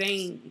staying in a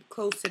vein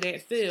close to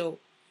that field.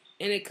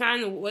 And it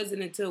kind of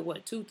wasn't until,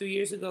 2-3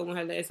 years ago when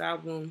her last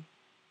album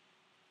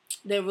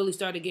that really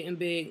started getting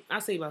big.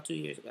 I'll say about 2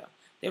 years ago.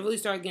 They really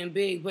started getting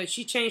big. But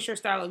she changed her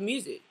style of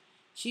music.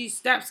 She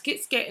stopped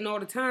skit-scatting all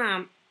the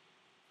time,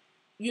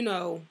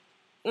 on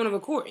a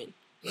recording.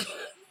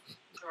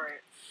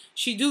 Right.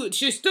 She'll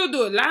still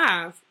do it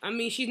live. I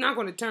mean, she's not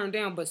going to turn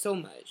down but so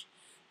much.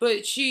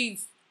 But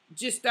she's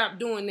just stopped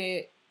doing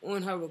that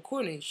on her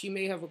recordings. She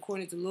made her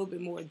recordings a little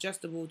bit more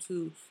adjustable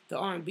to the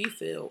R&B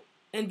field,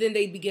 and then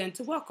they began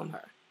to welcome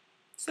her.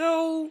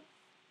 So,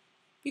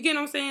 you get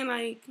what I'm saying?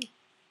 Like,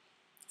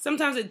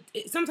 sometimes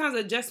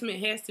adjustment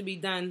has to be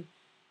done.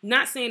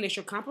 Not saying that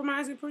you're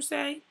compromising per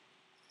se,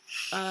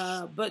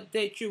 but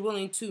that you're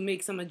willing to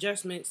make some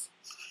adjustments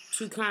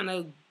to kind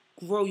of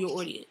grow your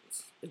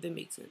audience, if that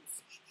makes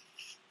sense.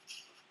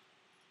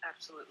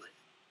 Absolutely.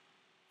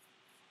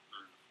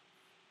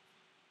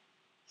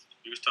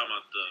 You was talking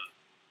about the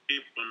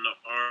people in the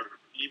art,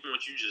 even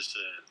what you just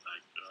said,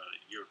 like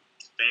you're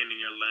staying in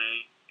your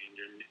lane and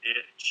your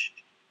niche.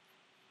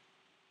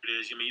 It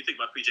is. I mean, you think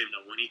about PJ,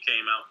 when he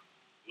came out,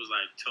 it was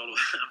like total.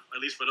 At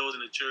least for those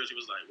in the church, it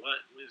was like,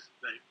 what? It was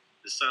like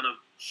the son of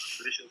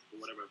bishop or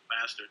whatever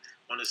pastor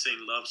wanted to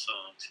sing love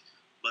songs,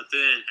 but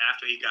then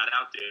after he got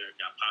out there,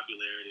 got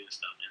popularity and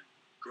stuff, and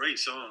great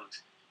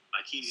songs.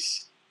 Like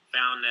he's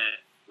found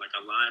that like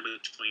a line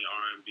between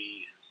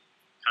R&B and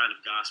kind of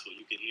gospel.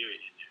 You can hear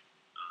it in there.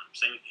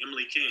 Same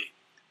Emily King,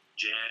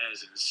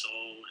 jazz and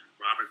soul, and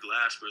Robert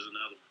Glasper is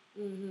another one.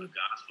 Mm-hmm. A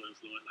gospel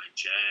influence like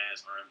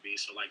jazz, R&B.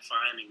 So like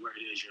finding where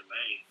it is your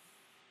lane,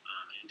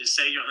 and to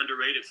say you're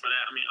underrated for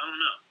that. I mean, I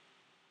don't know.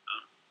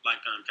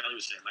 Like Kelly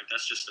was saying, like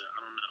that's just I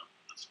don't know.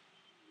 That's a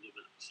little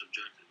bit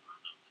subjective. I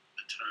don't know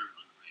the term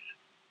underrated.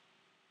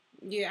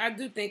 Yeah, I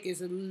do think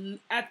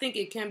I think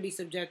it can be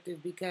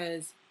subjective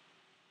because,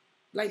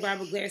 like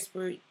Robert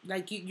Glasper,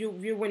 like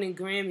you're winning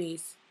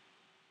Grammys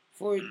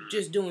for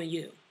just doing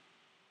you.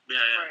 Yeah.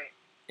 Right.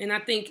 And I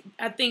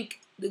think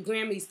the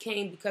Grammys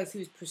came because he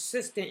was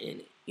persistent in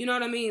it. You know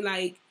what I mean?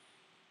 Like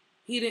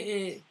he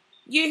didn't.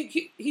 Yeah,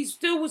 he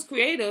still was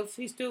creative.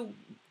 He still,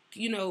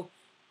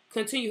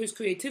 continued his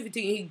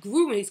creativity and he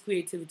grew in his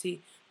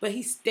creativity. But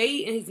he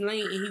stayed in his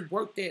lane and he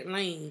worked that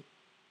lane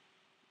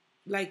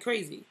like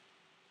crazy.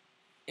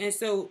 And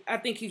so I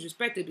think he's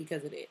respected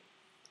because of that.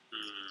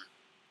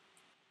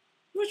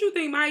 What you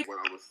think, Mike? What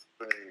I was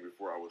saying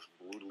before I was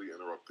brutally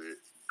interrupted.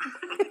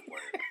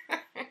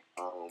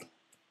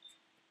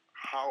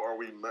 How are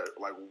we met?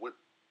 Like, what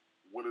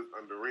is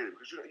underrated?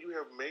 Because you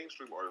have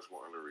mainstream artists who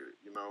are underrated.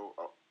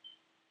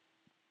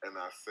 And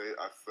I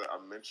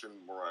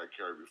mentioned Mariah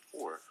Carey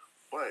before,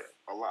 but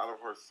a lot of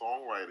her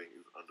songwriting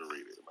is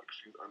underrated. Like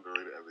she's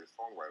underrated as a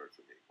songwriter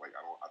to me. Like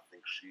I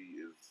think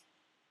she is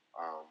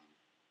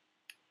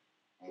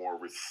more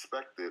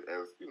respected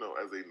as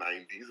as a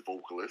 '90s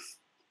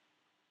vocalist.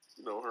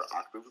 Her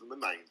octaves in the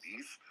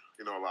 '90s.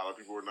 A lot of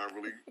people are not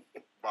really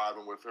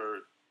vibing with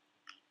her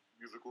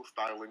musical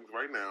stylings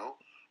right now.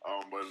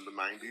 But in the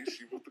 '90s,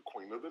 she was the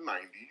queen of the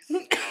 '90s.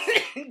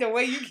 The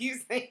way you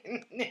keep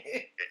saying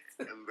it.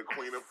 And the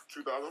queen of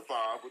 2005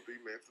 with the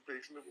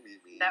Emancipation of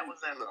Mimi. That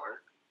was that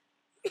work.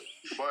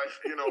 But,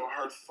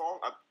 her song,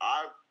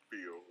 I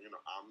feel,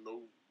 I'm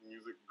no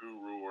music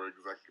guru or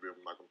executive.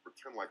 I'm not going to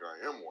pretend like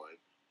I am one.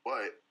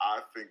 But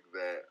I think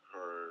that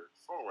her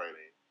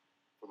songwriting,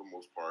 for the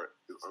most part,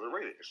 is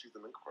underrated. And she's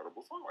an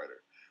incredible songwriter.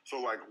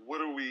 So, what's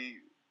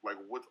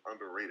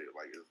underrated?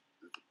 Like, is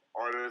it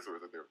artists, or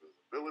is it their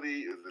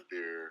visibility? Is it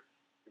their,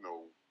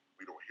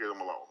 we don't hear them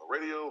a lot on the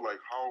radio?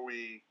 Like, how are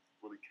we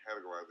really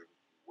categorizing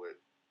what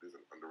is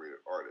an underrated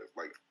artist?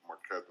 Like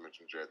Marquez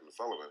mentioned Jasmine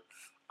Sullivan.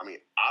 I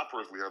mean, I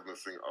personally have been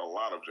seeing a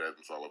lot of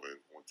Jasmine Sullivan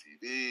on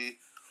TV.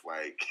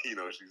 Like,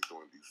 she's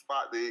doing these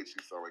spot dates,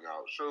 she's selling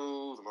out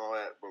shows and all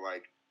that. But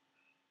like,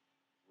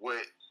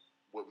 what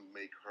would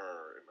make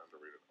her an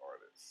underrated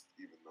artist,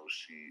 even though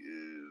she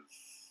is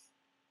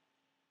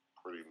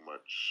pretty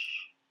much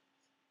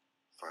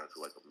signed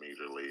to like a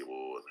major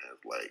label and has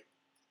like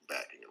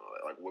backing and all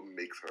that? Like, what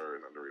makes her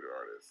an underrated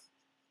artist?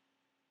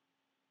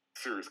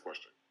 Serious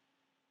question.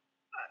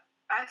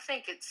 I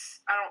think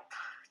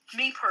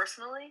me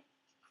personally,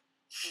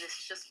 and this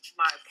is just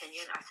my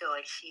opinion, I feel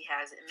like she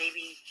has,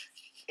 maybe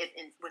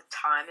with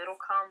time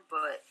it'll come,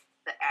 but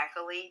the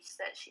accolades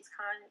that she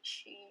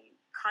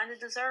kind of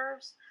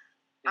deserves.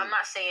 I'm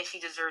not saying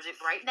she deserves it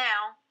right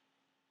now,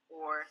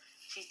 or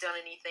she's done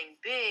anything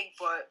big,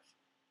 but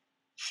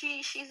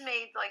she's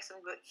made like some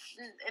good,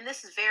 and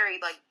this is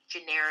very like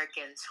generic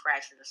and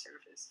scratching the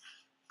surface,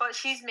 but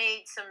she's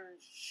made some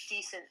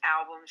decent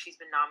albums. She's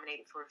been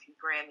nominated for a few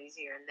Grammys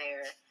here and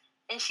there,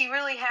 and she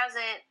really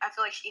hasn't, I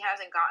feel like she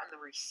hasn't gotten the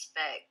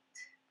respect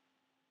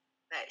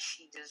that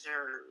she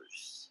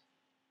deserves.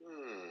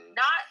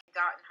 Not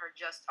gotten her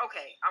just,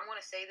 okay, I'm going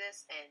to say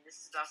this, and this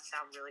is about to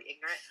sound really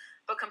ignorant,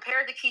 but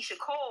compared to Keisha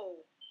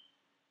Cole,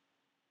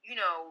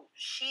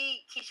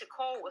 Keisha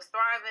Cole was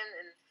thriving,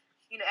 and,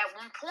 at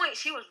one point,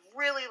 she was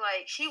really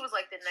like, she was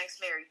like the next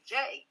Mary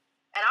J.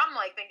 And I'm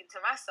like thinking to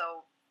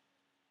myself,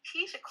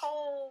 Keisha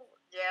Cole,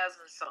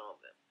 Jasmine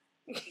Sullivan.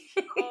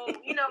 Keisha Cole,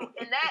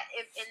 and that,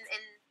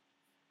 and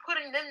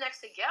putting them next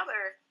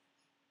together,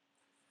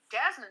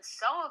 Jasmine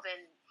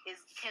Sullivan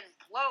can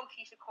blow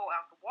Keisha Cole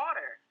out the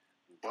water.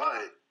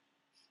 But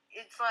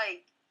it's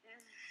like,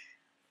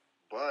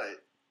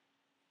 but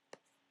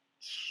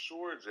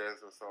sure,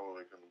 Jasmine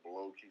Sullivan can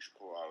blow Keisha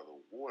Cole out of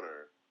the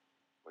water,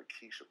 but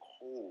Keisha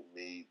Cole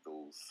made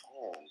those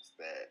songs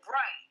that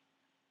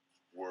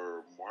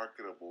were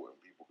marketable and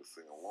people to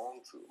sing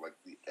along to. Like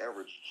the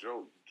average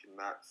Joe, you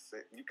cannot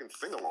sing. You can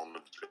sing along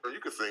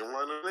you can sing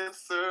 "Running in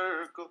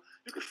Circle."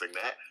 You can sing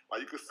that. Like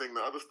you can sing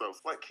the other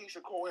stuff. Like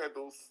Keisha Cole had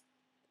those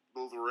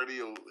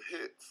radio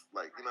hits.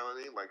 Like you know what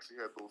I mean? Like she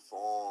had those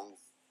songs.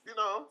 You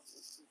know,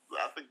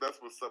 I think that's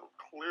what's up.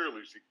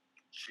 Clearly, she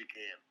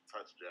can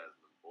touch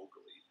Jasmine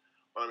vocally.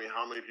 But I mean,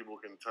 how many people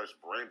can touch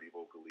Brandy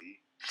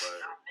vocally? But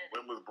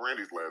when was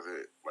Brandy's last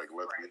hit? Like,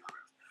 let's be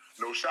honest.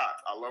 No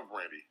Shots. I love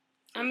Brandy.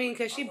 I mean,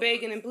 because she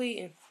begging and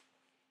pleading.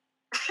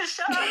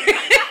 Shut up.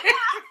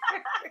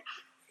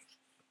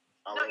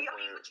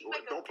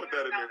 Don't put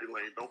that in there,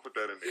 Elaine. Don't put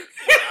that in there.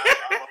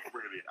 I love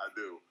Brandy. I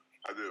do.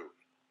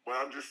 But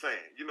I'm just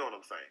saying. You know what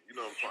I'm saying. You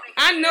know what I'm trying.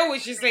 I know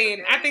what you're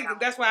saying. I think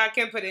that's why I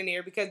can put it in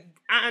there because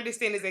I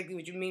understand exactly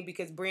what you mean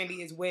because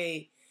Brandy is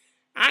way.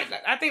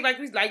 I think like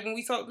when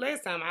we talked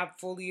last time, I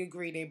fully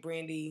agree that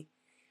Brandy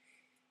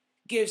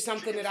gives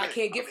something that I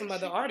can't get from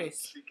other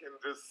artists. She can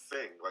just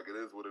sing. Like it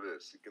is what it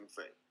is. She can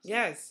sing.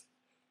 Yes.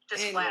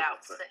 Just flat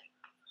out sing.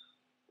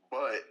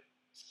 But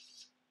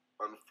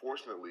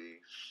unfortunately,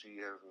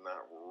 she has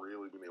not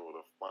really been able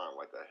to find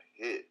like a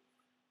hit.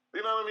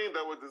 You know what I mean?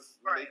 That would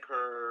just make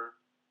her,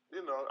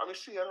 you know, I mean,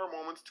 she had her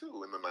moments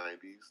too in the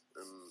 90s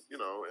and, you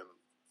know, and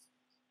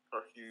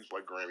her huge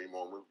like Grammy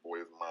moments,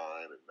 Boy Is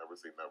Mine and Never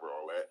Say Never,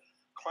 all that.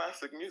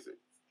 Classic music,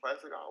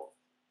 classic album.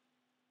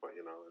 But,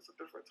 you know, it's a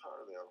different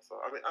time now.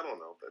 So, I mean, I don't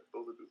know.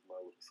 Those are just my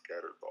little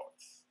scattered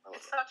thoughts.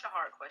 It's such a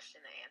hard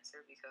question to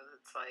answer because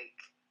it's like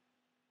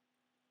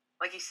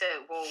you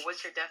said, well,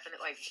 what's your definite,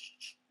 like,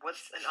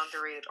 what's an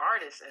underrated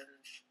artist? And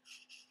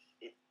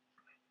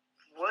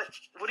what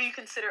do you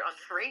consider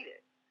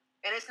underrated?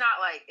 And it's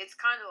not like, it's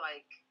kind of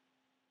like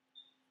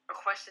a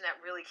question that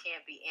really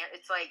can't be answered.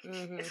 It's like,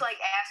 it's like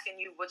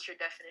asking you, what's your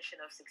definition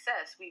of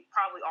success? We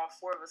probably, all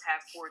four of us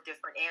have four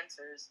different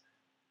answers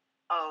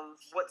of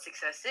what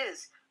success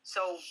is.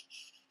 So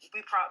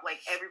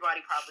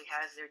everybody probably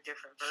has their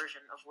different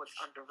version of what's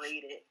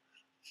underrated,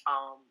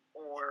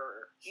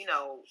 or, you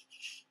know,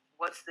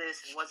 what's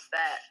this and what's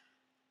that.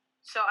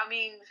 So, I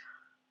mean,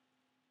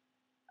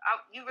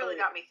 you really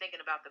got me thinking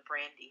about the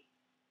Brandy.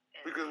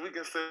 Because we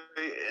can say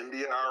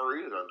India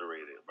Arie is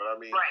underrated, but I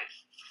mean,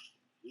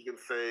 we can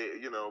say,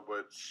 you know,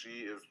 but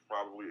she is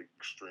probably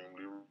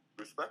extremely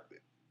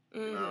respected.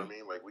 You know what I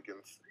mean? Like we can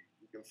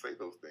say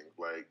those things.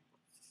 Like,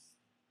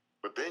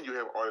 but then you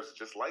have artists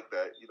just like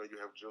that. You know, you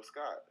have Jill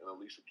Scott and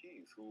Alicia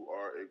Keys, who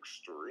are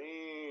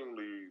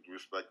extremely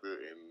respected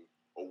and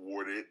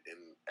awarded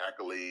and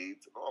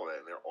accolades and all that,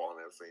 and they're all in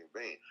that same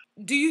vein.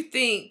 Do you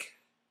think?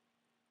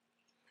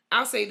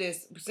 I'll say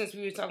this since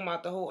we were talking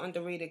about the whole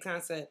underrated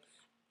concept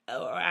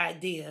or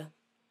idea.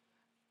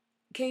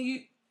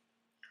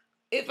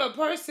 If a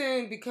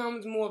person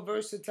becomes more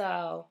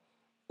versatile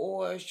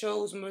or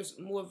shows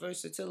more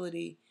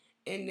versatility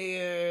in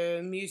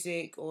their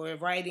music or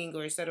writing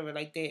or etc.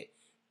 like that,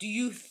 do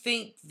you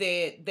think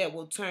that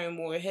will turn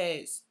more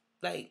heads?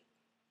 Like,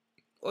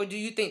 or do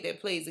you think that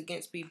plays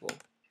against people?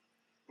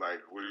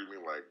 Like, what do you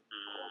mean, like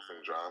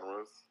crossing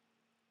genres?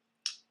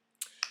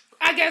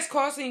 I guess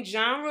crossing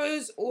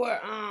genres, or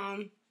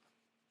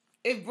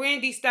if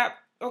Brandy stopped,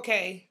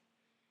 okay.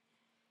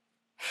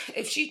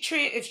 If she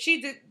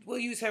did, we'll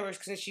use her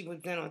since she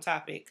was then on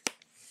topic.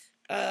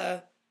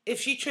 If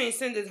she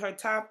transcended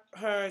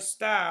her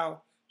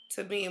style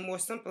to being more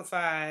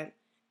simplified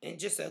and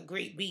just a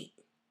great beat,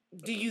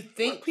 do you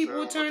think people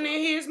would turn their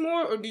heads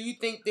more, or do you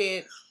think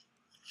that,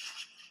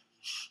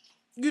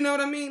 you know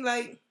what I mean?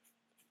 Like,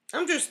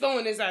 I'm just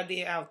throwing this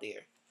idea out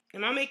there.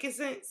 Am I making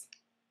sense?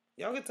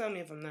 Y'all can tell me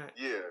if I'm not.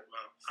 Yeah.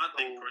 Well, I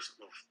think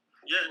personally,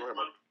 yeah. Go ahead,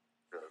 Well,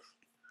 yes.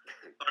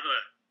 go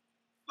ahead.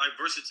 Like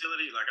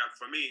versatility, like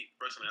for me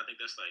personally, I think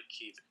that's like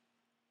key.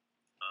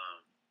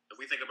 If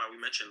we think about,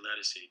 we mentioned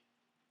Lettucey,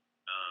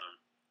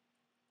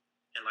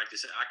 and like I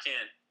said, I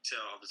can't tell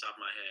off the top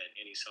of my head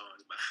any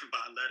songs by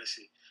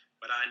Lettucey,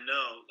 but I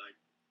know like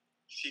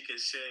she can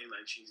sing.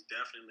 Like she's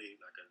definitely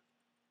like a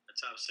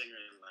top singer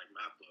in like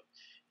my book.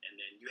 And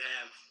then you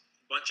have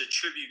a bunch of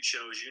tribute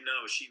shows. You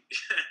know, she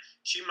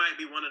she might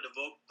be one of the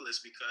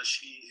vocalists because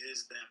she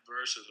is that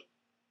versatile.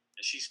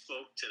 And she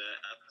spoke to that,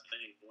 I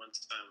think, one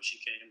time when she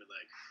came to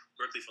like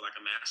Berkeley for like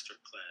a master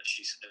class.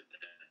 She said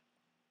that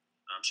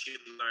she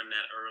learned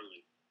that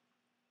early,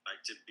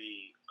 like to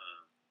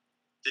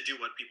do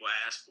what people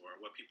ask for,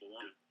 what people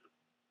want.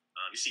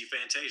 You see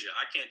Fantasia.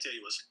 I can't tell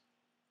you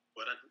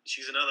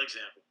she's another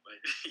example.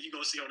 Like you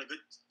gonna see on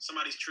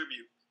somebody's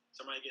tribute,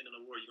 somebody getting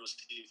an award, you are gonna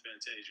see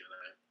Fantasia.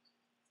 Like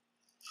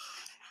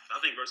I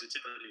think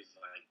versatility is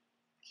like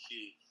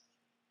key.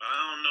 But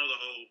I don't know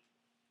the whole.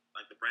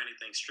 Like the Brandy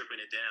thing,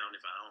 stripping it down.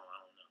 If I don't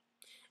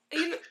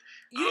know.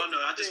 I don't know.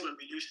 I just wouldn't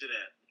be used to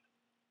that.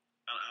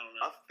 I don't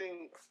know. I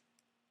think.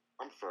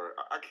 I'm sorry.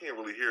 I can't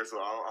really hear,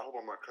 so I hope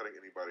I'm not cutting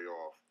anybody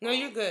off. No,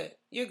 you're good.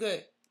 You're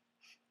good.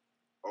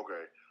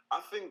 Okay.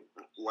 I think,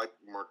 like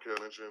Markel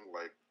mentioned,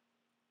 like,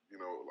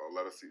 you know,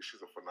 Lettucey,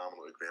 she's a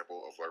phenomenal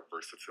example of like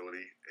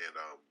versatility, and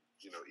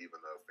you know, even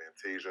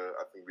Fantasia.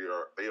 I think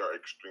they are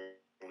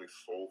extremely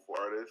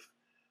soulful artists.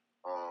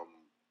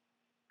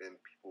 and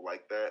people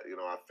like that. You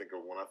know, when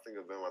I think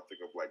of them, I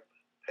think of like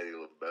Patti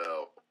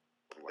LaBelle,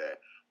 like that.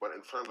 But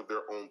in terms of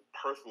their own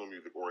personal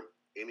music or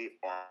any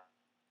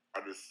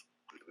artist,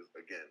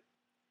 again,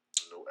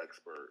 no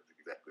expert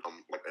exactly.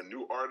 Like a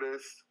new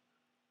artist,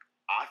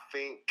 I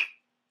think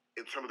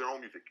in terms of their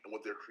own music and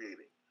what they're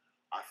creating,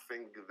 I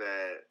think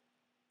that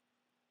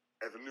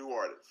as a new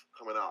artist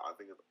coming out, I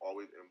think it's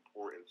always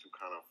important to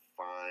kind of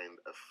find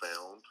a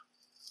sound.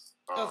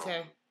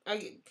 Okay.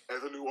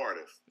 As a new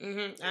artist.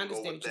 Mm-hmm. I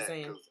understand what you're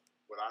saying. Because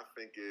what I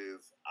think is,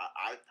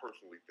 I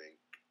personally think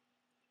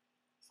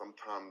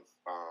sometimes,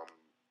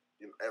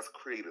 you know, as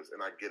creatives,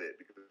 and I get it,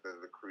 because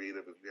as a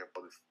creative, if you have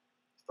all this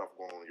stuff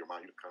going on in your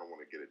mind, you kind of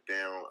want to get it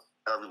down.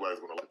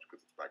 Everybody's going to like you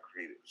because it's not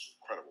creative. It's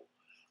incredible.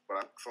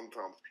 But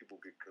sometimes people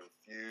get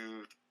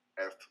confused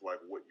as to like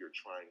what you're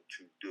trying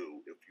to do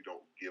if you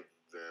don't give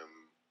them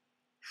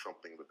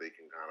something that they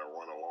can kind of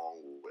run along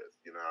with.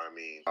 You know what I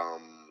mean?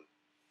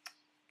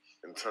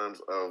 In terms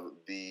of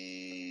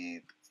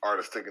the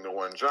artist taking to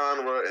one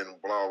genre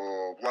and blah,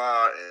 blah,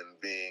 blah, and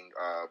being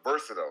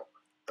versatile.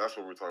 That's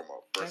what we're talking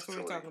about. That's what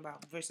we're talking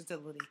about.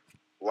 Versatility.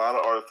 A lot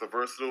of artists are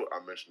versatile.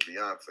 I mentioned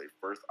Beyonce.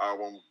 First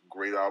album,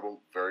 great album,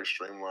 very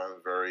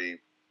streamlined,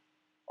 very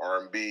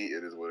R&B.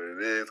 It is what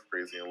it is.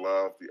 Crazy in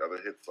Love, the other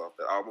hits off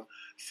that album.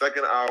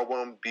 Second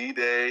album,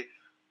 B-Day,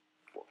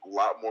 a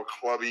lot more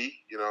clubby.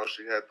 You know,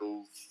 she had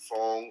those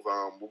songs.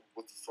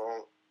 What's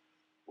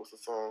the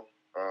song?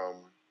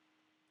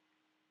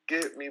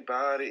 Get Me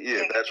Body.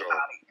 Yeah, that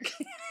joint.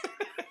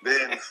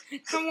 Then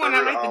come on,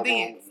 I like the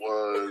dance.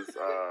 Was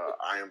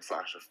I Am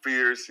Sasha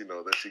Fierce. You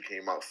know, then she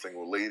came out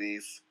Single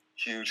Ladies,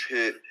 huge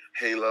hit.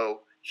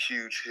 Halo,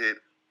 huge hit.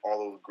 All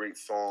those great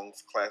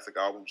songs, classic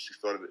albums. She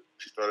started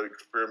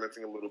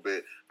experimenting a little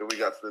bit. Then we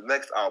got to the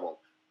next album.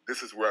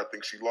 This is where I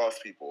think she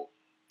lost people.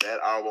 That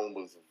album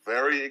was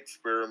very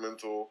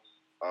experimental.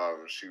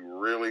 She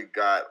really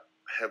got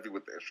heavy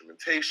with the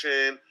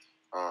instrumentation.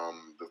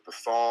 The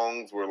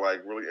songs were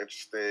like really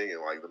interesting,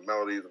 and like the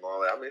melodies and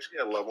all that. I mean, she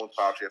had Love on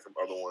Top. She had some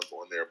other ones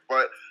on there,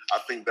 but I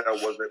think that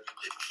it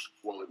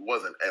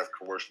wasn't as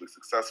commercially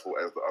successful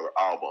as the other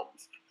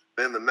albums.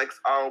 Then the next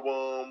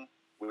album,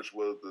 which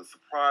was the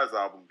surprise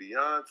album,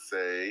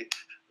 Beyonce,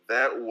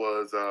 that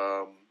was,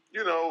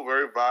 you know,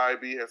 very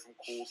vibey, had some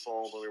cool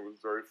songs on it. It was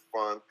very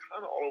fun,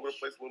 kind of all over the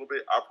place a little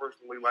bit. I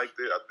personally liked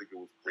it. I think it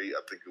was great.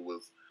 I think it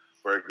was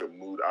a very good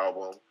mood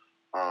album.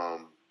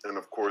 And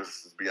of course,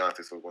 this is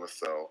Beyonce, so it's going to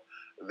sell.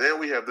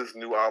 Then we have this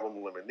new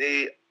album,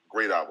 Lemonade.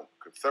 Great album.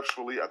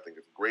 Conceptually, I think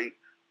it's great.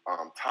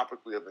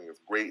 Topically, I think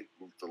it's great.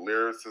 The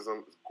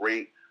lyricism is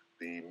great.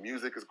 The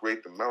music is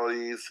great. The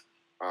melodies.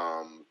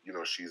 You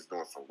know, she's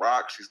doing some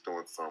rock. She's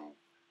doing some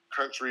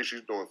country.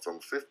 She's doing some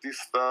 50s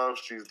stuff.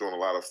 She's doing a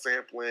lot of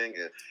sampling.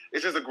 And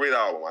it's just a great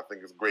album. I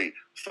think it's great.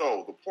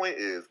 So the point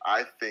is,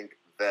 I think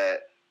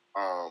that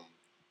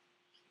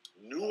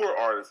newer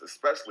artists,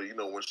 especially, you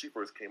know, when she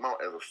first came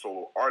out as a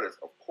solo artist,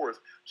 of course,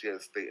 she had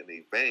to stay in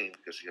a vein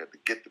because she had to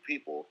get the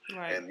people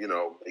and, you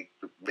know,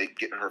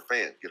 get her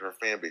fan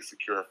base,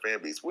 secure her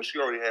fan base, which she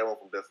already had one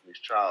from Destiny's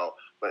Child.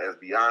 But as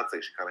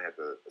Beyonce, she kind of had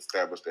to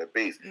establish that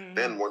base. Mm-hmm.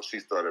 Then once she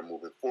started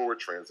moving forward,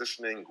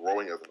 transitioning,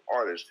 growing as an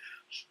artist,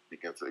 she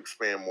began to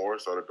expand more,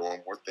 started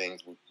doing more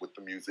things with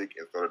the music,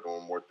 and started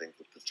doing more things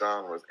with the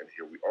genres. And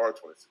here we are,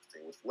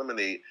 2016 with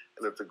Lemonade,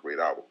 and it's a great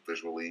album,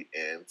 visually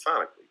and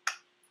sonically.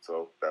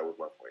 So that was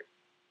my point.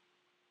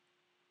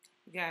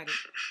 Got it.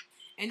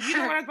 And you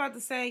know what I was about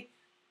to say?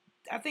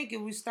 I think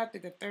we stopped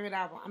at the third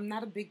album. I'm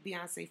not a big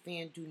Beyonce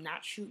fan. Do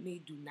not shoot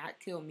me. Do not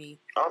kill me.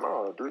 Oh,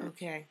 no, I agree.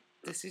 Okay.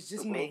 This is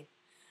just me.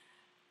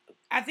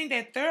 I think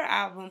that third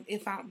album,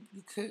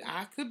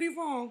 I could be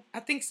wrong. I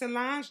think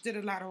Solange did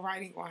a lot of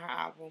writing on her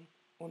album,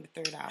 on the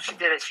third album.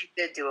 She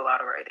did do a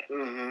lot of writing.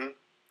 Mm-hmm.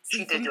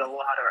 She did do a lot of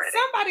writing.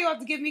 Somebody ought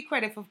to give me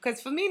credit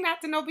because for me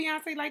not to know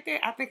Beyonce like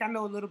that, I think I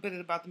know a little bit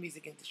about the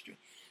music industry.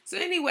 So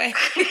anyway,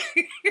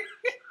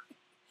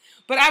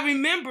 but I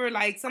remember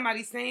like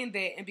somebody saying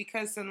that, and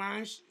because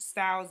Solange's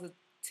style is a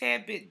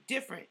tad bit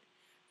different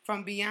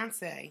from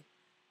Beyonce,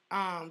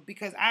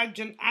 because I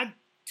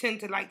tend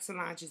to like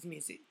Solange's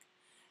music.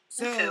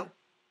 So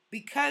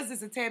because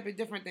it's a tad bit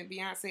different than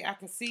Beyonce, I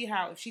can see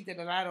how if she did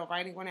a lot of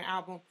writing on an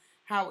album,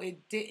 how it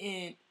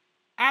didn't.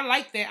 I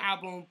like that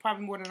album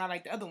probably more than I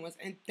like the other ones,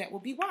 and that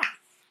would be why.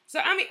 So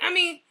I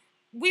mean,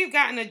 we've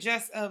gotten a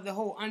gist of the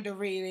whole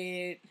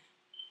underrated.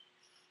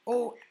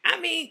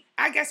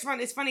 I guess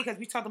it's funny because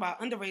we talked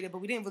about underrated,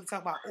 but we didn't really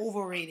talk about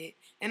overrated.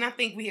 And I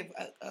think we have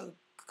a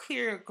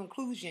clear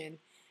conclusion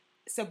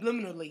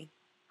subliminally.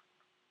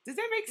 Does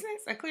that make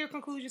sense? A clear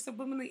conclusion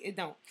subliminally? It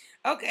don't.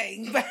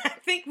 Okay, but I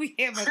think we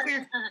have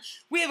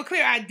a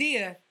clear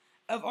idea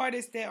of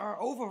artists that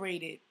are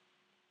overrated,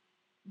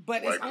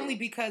 but it's only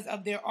because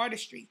of their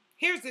artistry.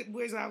 Here's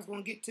what I was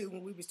going to get to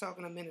when we was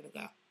talking a minute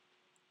ago.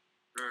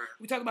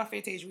 We talked about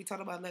Fantasia. We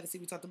talked about Ledisi.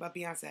 We talked about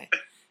Beyonce.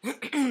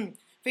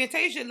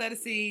 Fantasia,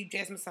 Ledisi,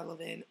 Jasmine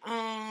Sullivan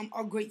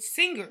are great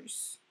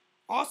singers.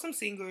 Awesome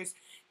singers.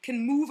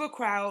 Can move a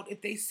crowd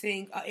if they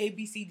sing A,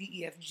 B, C, D,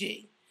 E, F,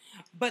 G.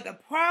 But the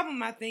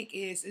problem, I think,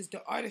 is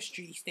the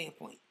artistry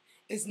standpoint.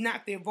 It's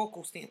not their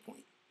vocal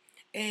standpoint.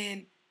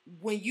 And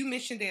when you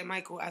mentioned that,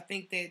 Michael, I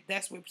think that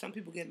that's where some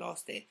people get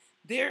lost at.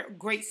 There are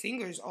great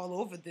singers all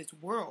over this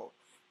world.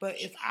 But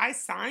if I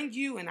signed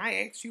you and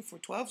I asked you for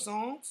 12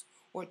 songs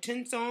or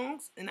 10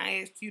 songs and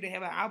I asked you to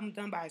have an album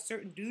done by a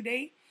certain due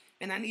date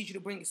and I need you to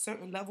bring a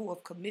certain level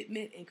of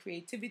commitment and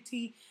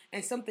creativity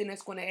and something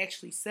that's going to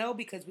actually sell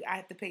because I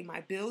have to pay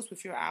my bills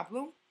with your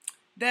album,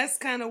 that's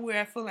kind of where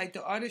I feel like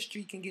the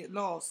artistry can get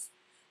lost.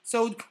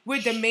 So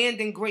we're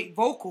demanding great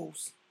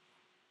vocals,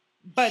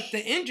 but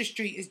the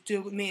industry is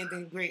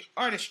demanding great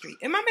artistry.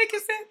 Am I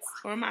making sense,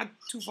 or am I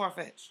too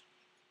far-fetched?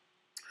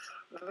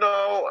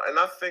 No, and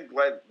I think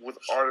like with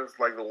artists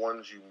like the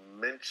ones you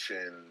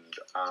mentioned,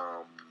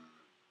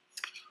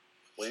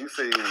 when you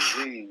say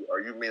we, are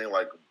you meaning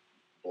like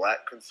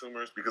black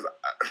consumers? Because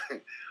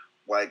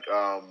like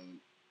I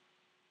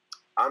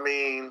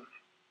mean,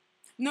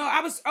 no,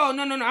 I was. Oh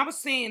no. I was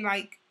saying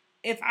like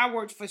if I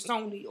worked for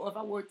Sony or if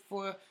I worked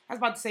for, I was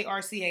about to say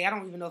RCA. I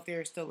don't even know if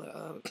they're still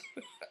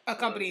a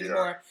company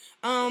anymore.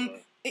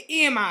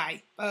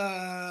 EMI,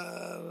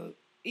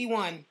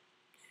 E1.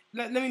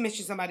 Let me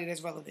mention somebody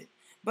that's relevant.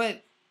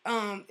 But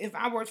if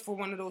I worked for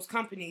one of those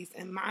companies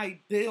and my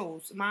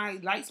bills, my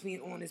lights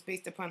being on is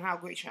based upon how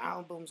great your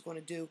album is going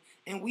to do,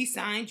 and we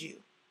signed you.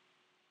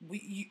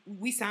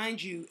 We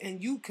signed you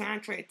and you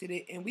contracted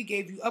it and we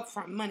gave you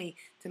upfront money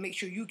to make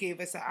sure you gave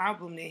us an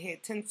album that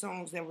had 10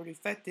 songs that were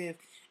effective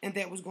and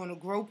that was going to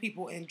grow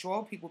people and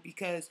draw people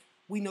because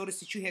we noticed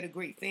that you had a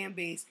great fan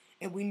base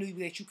and we knew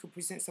that you could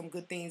present some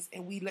good things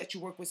and we let you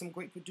work with some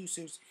great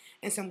producers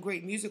and some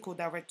great musical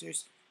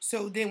directors.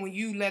 So then when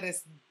you let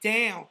us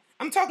down,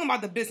 I'm talking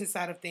about the business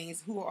side of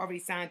things who are already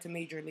signed to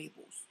major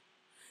labels.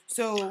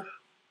 So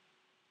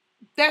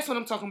that's what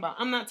I'm talking about.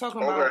 I'm not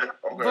talking about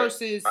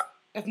versus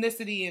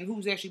ethnicity and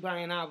who's actually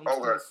buying albums.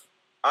 Okay.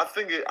 I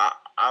think it.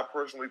 I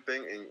personally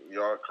think, and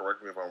y'all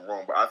correct me if I'm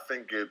wrong, but I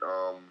think it.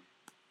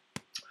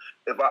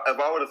 If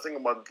I were to think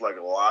about this like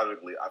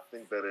logically, I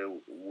think that it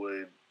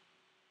would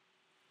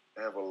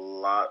have a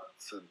lot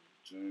to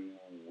do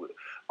with.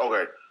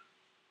 Okay,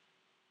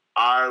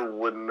 I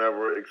would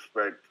never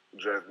expect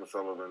Jasmine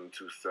Sullivan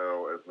to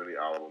sell as many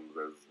albums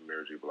as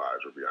Mary J.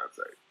 Blige or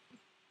Beyonce.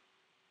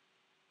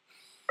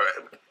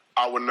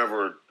 I would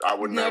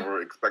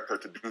never expect her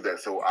to do that.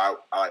 So I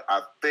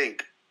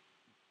think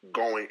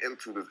going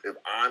into this, if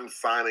I'm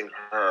signing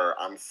her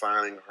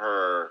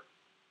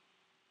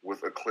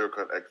with a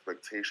clear-cut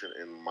expectation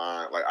in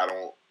mind. Like, I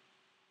don't,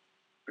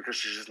 because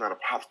she's just not a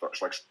pop star.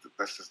 Like,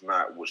 that's just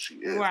not what she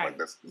is. Right. Like,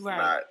 that's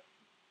not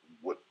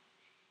what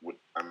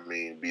I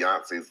mean.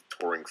 Beyonce's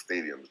touring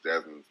stadiums.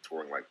 Jasmine's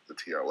touring, like, the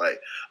TLA.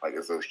 Like,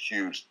 it's a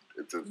huge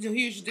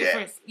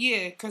difference.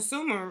 Yeah,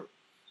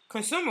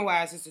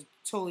 consumer-wise, it's a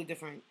totally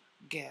different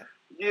gap.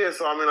 Yeah,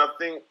 so I mean, I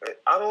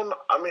don't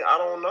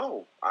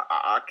know.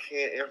 I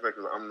can't answer that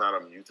because I'm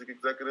not a music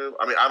executive.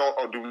 I mean, I don't.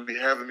 Oh, do we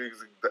have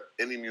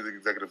any music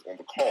executives on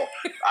the call?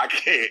 I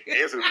can't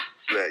answer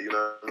that. You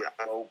know, I mean,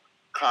 I know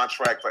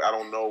contracts. Like, I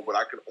don't know, but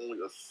I can only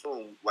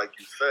assume, like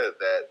you said,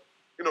 that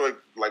you know,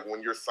 like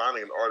when you're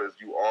signing an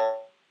artist, you are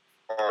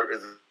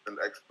is an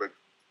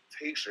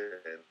expectation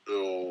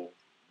to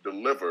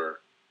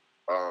deliver,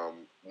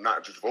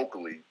 not just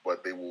vocally,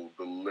 but they will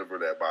deliver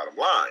that bottom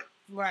line.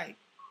 Right.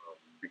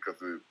 Because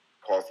it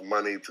costs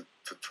money to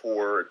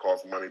tour, it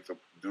costs money to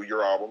do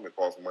your album, it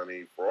costs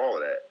money for all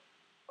of that.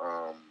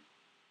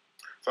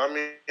 So, I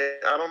mean,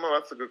 I don't know.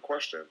 That's a good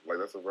question. Like,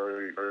 that's a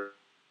very, very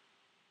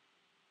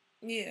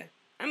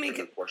I mean,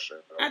 good question.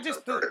 I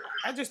just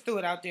threw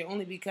it out there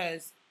only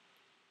because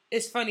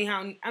it's funny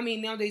how, I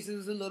mean, nowadays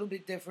it's a little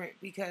bit different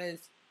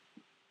because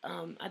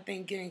I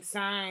think getting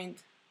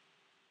signed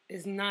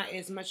is not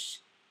as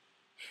much,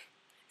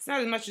 it's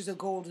not as much as a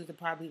goal as it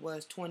probably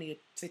was 20 or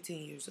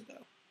 15 years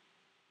ago.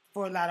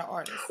 For a lot of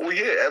artists. Well,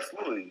 yeah,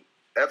 absolutely,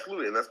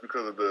 and that's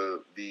because of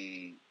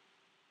the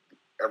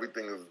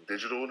everything is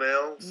digital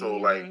now. So,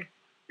 like,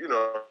 you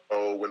know,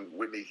 when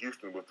Whitney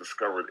Houston was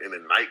discovered in a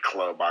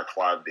nightclub by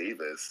Clive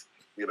Davis,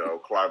 you know,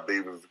 Clive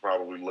Davis is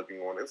probably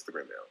looking on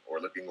Instagram now or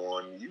looking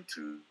on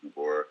YouTube,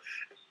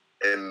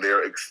 and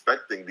they're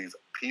expecting these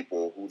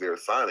people who they're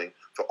signing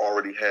to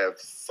already have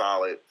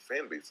solid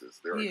fan bases.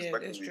 They're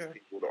expecting these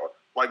people to,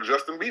 like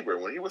Justin Bieber,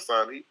 when he was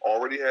signed, he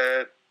already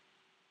had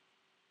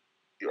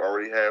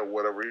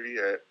whatever he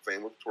had.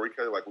 Same with Tori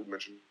Kelly, like we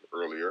mentioned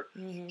earlier.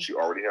 Mm-hmm. She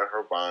already had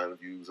her Vine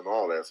views and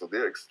all that. So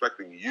they're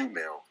expecting you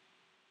now.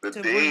 The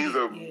days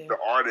of the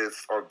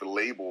artist or the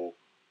label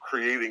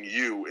creating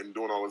you and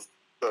doing all this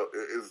stuff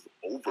is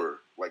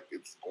over. Like,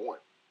 it's gone.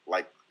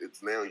 Like,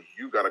 it's now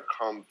you got to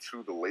come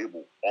to the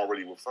label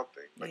already with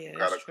something. Like, you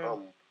got to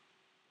come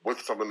with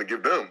something to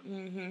give them.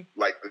 Mm-hmm.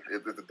 Like,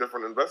 it's a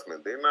different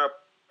investment. They're not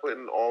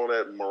putting all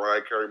that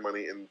Mariah Carey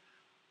money into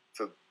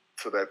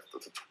to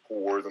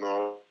tours and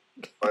all,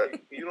 but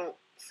you don't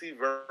see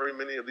very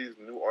many of these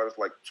new artists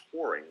like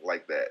touring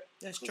like that.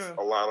 That's true.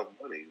 A lot of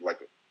money.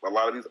 Like, a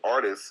lot of these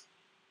artists,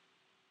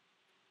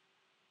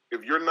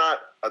 if you're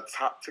not a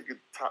top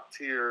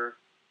tier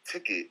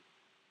ticket,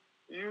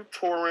 you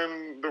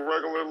touring the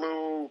regular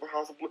little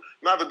House of Blues.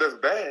 Not that that's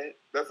bad.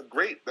 That's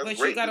great. That's But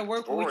great. you got to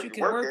work with what you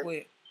can work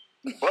with.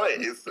 But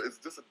it's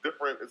just a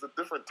different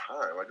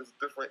time. Like, it's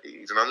a different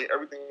age. And I mean,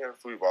 everything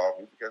has to evolve.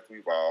 Music has to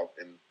evolve.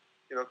 And,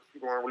 you know,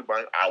 people aren't really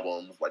buying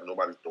albums. Like,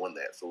 nobody's doing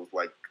that. So it's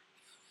like,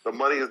 the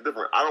money is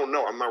different. I don't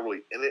know. I'm not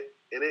really in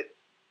it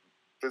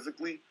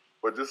physically.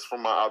 But just from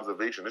my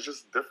observation, it's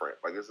just different.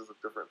 Like, it's just a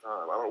different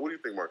time. I don't. What do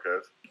you think,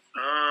 Marquez?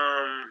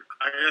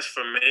 I guess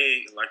for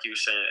me, like you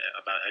said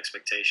about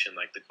expectation,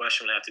 like the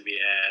question would have to be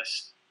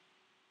asked.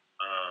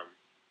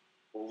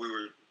 Well,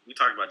 we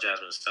talked about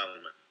Jasmine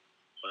Sullivan,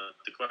 but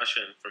the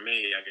question for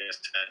me, I guess,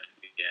 had to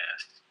be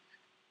asked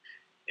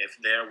if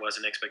there was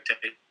an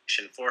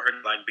expectation for her,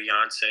 like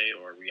Beyonce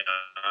or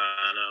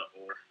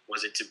Rihanna, or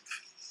was it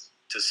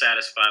to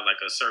satisfy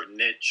like a certain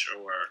niche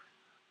or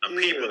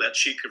people that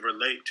she could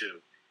relate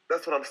to?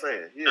 That's what I'm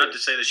saying. Yeah. Not to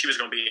say that she was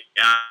going to be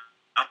out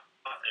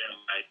there,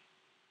 like,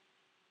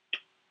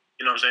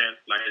 you know what I'm saying?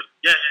 Like,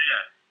 yeah.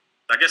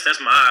 I guess that's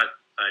my,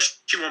 like,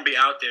 she won't be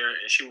out there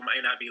and she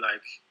might not be,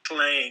 like,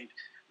 claimed,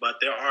 but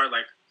there are,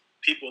 like,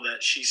 people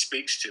that she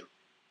speaks to.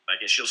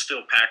 Like, and she'll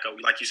still pack up,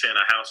 like you say, in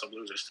a House of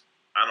Blues.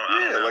 I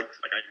don't know. Like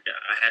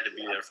I had to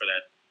be there for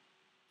that.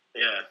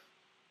 Yeah.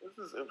 This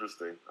is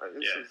interesting.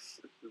 It's just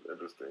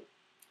interesting.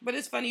 But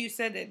it's funny you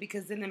said that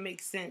because then it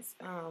makes sense.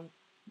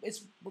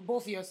 It's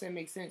both of y'all said it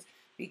makes sense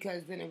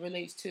because then it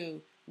relates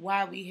to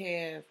why we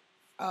have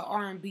a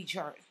R&B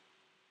chart.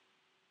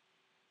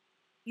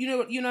 You know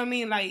what I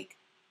mean? Like,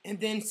 and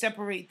then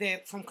separate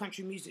that from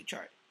country music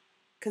chart,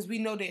 because we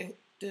know that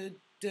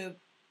the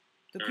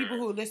people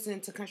who are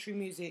listening to country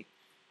music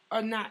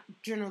are not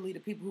generally the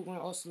people who are going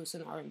to also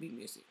listen to R&B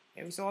music.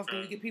 Every so often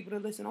you get people to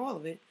listen to all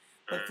of it,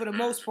 but for the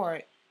most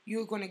part,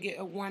 you're going to get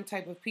a one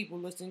type of people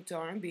listening to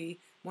R&B,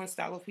 one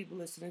style of people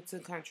listening to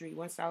country,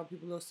 one style of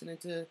people listening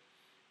to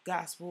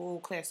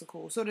gospel,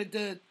 classical. So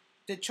the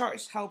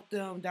charts help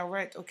them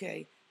direct,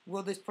 okay,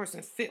 will this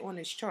person fit on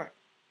this chart?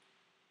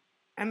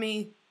 I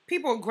mean,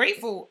 people are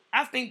grateful.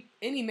 I think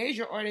any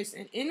major artist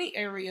in any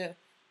area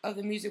of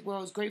the music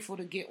world is grateful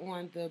to get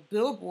on the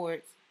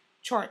Billboard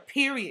chart,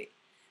 period.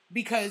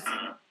 Because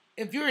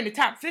if you're in the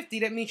top 50,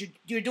 that means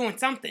you're doing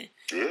something.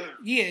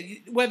 Yeah,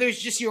 whether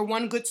it's just your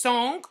one good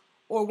song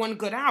or one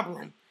good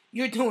album,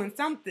 you're doing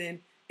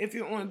something if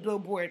you're on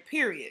Billboard,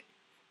 period.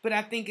 But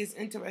I think it's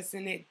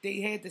interesting that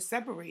they had to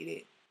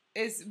separate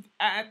it.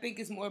 I think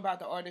it's more about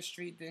the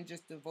artistry than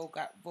just the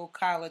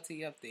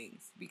vocality of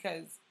things.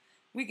 Because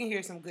we can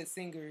hear some good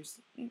singers,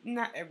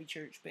 not every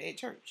church, but at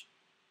church.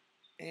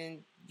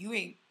 And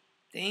they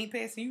ain't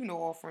passing you no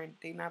offering.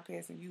 They not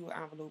passing you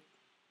an envelope.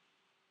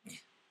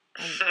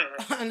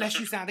 Unless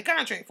you signed a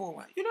contract for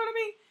one. You know what I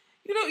mean?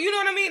 You know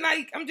what I mean?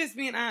 Like, I'm just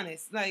being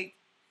honest. Like,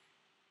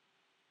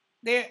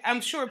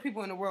 I'm sure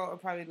people in the world are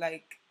probably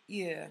like,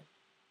 yeah,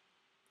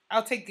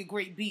 I'll take a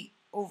great beat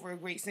over a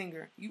great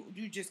singer.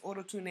 You just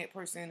auto-tune that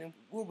person and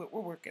we'll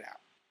work it out.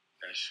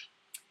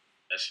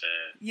 That's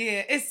sad.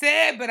 Yeah, it's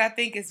sad, but I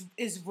think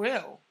it's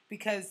real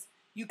because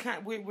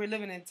we're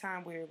living in a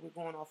time where we're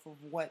going off of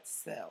what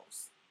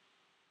sells.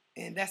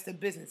 And that's the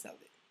business of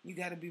it. You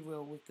got to be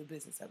real with the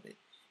business of it.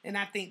 And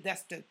I think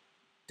that's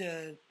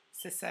the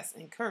success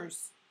and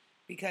curse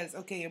because,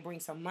 okay, it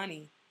brings some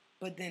money,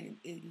 but then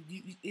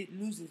it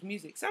loses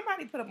music.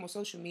 Somebody put up on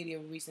social media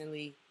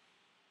recently,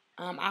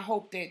 I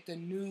hope that the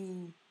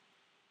new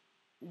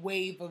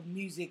wave of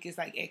music is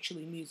like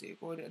actually music,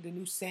 or the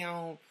new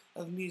sound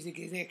of music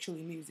is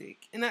actually music.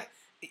 And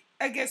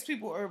I guess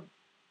people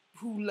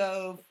who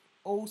love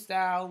old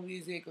style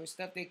music or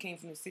stuff that came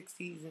from the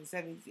 60s and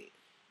 70s,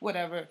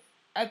 whatever.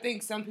 I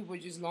think some people are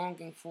just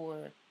longing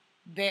for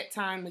that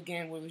time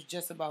again where it was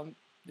just about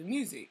the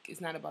music.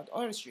 It's not about the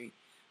artistry.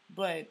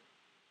 But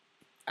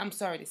I'm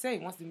sorry to say,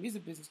 once the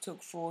music business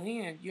took full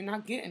hand, you're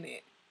not getting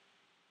it.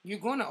 You're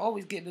going to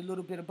always get a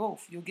little bit of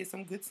both. You'll get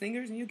some good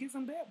singers and you'll get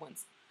some bad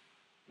ones.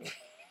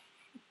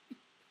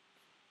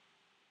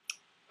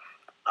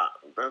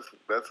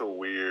 That's a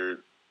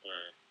weird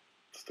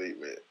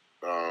statement.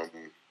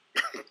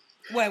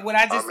 What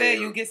I just said?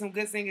 You'll get some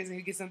good singers and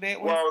you get some bad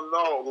ones? Well,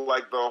 no,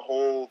 like the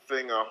whole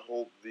thing, I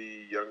hope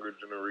the younger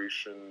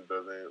generation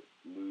doesn't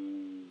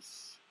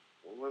lose,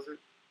 what was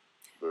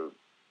it?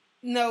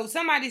 No,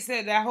 somebody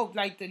said that I hope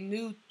like the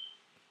new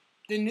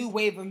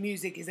wave of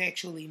music is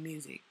actually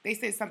music. They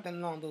said something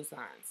along those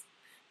lines.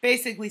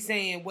 Basically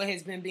saying what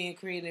has been being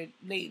created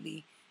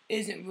lately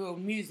isn't real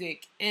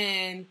music.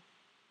 And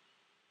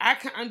I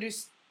can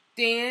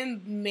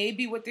understand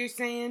maybe what they're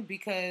saying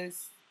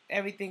because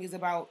everything is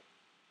about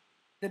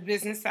the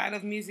business side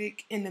of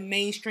music in the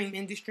mainstream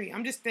industry.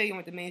 I'm just staying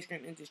with the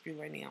mainstream industry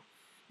right now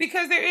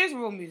because there is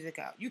real music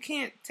out. You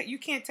can't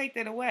take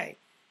that away.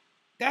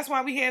 That's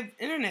why we have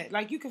internet.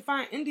 Like, you can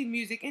find indie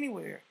music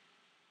anywhere.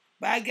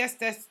 But I guess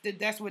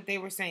that's what they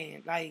were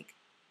saying. Like,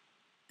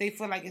 they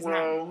feel like it's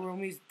not real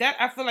music.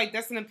 I feel like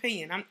that's an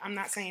opinion. I'm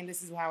not saying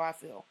this is how I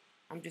feel.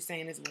 I'm just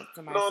saying this is what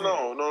somebody said.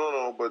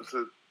 No. But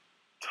to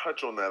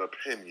touch on that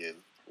opinion,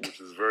 which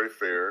is very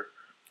fair.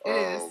 It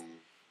is.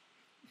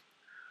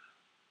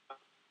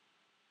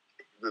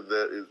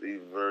 That is a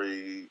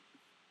very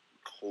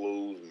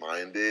closed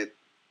minded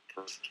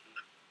person.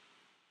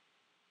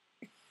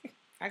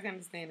 I can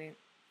understand it.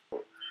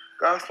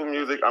 Gospel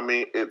music, I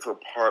mean, it's a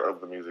part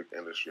of the music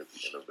industry at the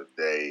end of the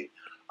day.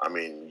 I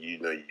mean, you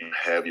know, you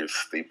have your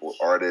staple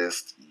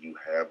artists, you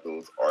have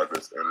those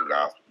artists in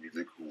gospel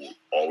music who will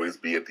always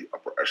be at the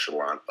upper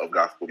echelon of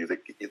gospel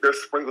music.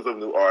 There's sprinkles of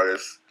new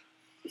artists.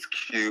 It's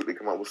cute. They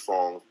come out with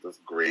songs. That's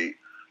great.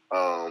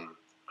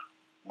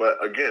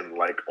 But again,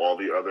 like all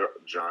the other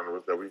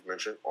genres that we've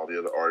mentioned, all the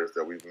other artists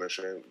that we've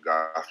mentioned,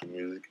 gospel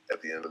music at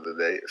the end of the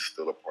day is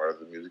still a part of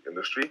the music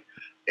industry.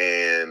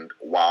 And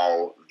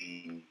while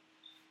the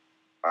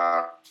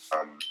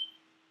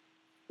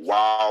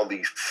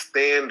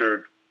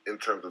standard in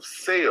terms of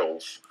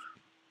sales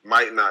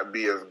might not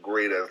be as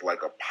great as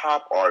like a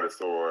pop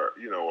artist or,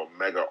 you know, a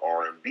mega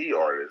R&B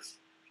artist,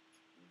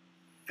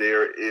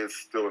 there is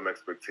still an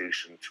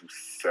expectation to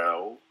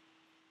sell,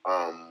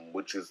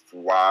 which is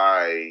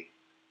why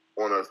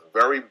on a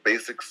very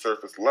basic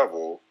surface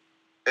level,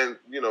 and,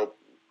 you know,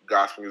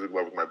 gospel music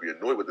lovers might be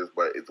annoyed with this,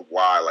 but it's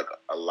why, like,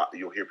 a lot,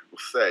 you'll hear people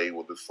say,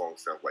 well, this song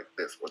sounds like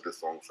this, or this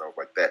song sounds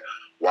like that.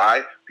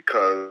 Why?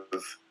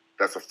 Because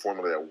that's a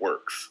formula that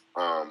works.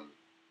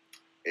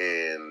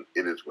 And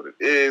it is what it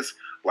is.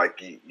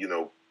 Like, you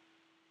know,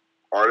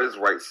 artists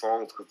write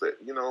songs because,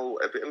 you know,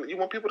 at the end, you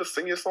want people to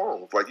sing your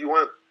songs. Like, you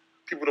want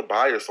people to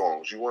buy your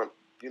songs. You want,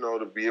 you know,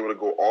 to be able to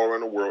go all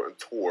around the world and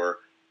tour,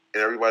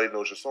 and everybody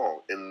knows your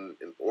song. And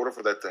in order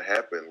for that to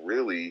happen,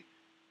 really,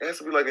 it has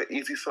to be like an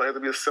easy song. It has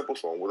to be a simple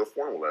song with a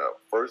formula.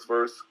 First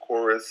verse,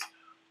 chorus,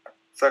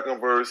 second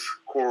verse,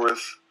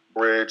 chorus,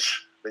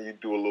 bridge. Then you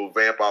do a little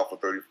vamp out for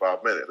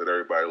 35 minutes that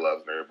everybody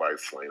loves and everybody's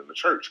slaying in the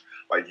church.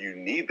 Like, you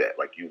need that.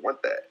 Like, you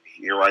want that.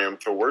 Here I am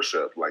to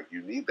worship. Like,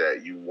 you need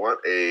that. You want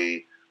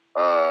a,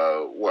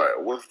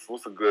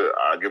 what's a good,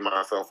 I give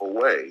myself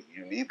away.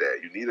 You need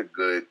that. You need a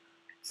good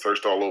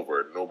searched all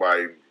over.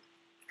 Nobody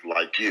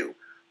like you.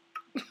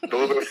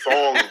 Those are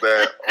songs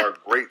that are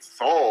great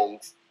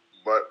songs,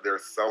 but they're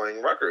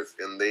selling records,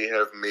 and they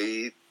have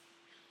made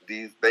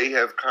these. They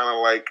have kind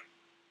of like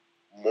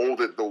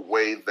molded the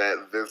way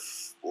that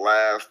this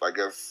last, I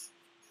guess,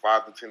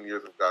 5 to 10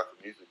 years of gospel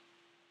music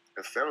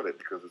has sounded,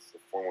 because it's a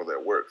formula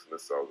that works and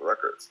it sells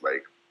records.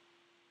 Like,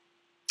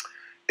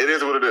 it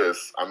is what it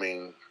is. I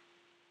mean,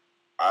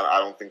 I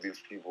don't think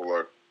these people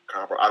are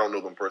comparable. I don't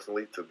know them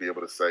personally to be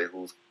able to say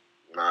who's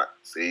not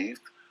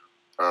saved,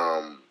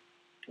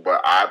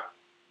 but I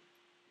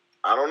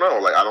don't know.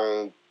 Like, I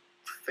don't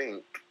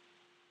think.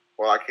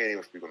 Well, I can't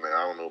even speak on that.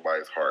 I don't know by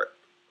his heart,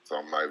 so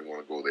I'm not even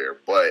going to go there.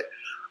 But,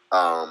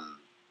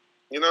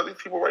 you know, these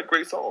people write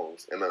great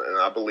songs, and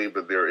I believe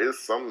that there is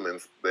some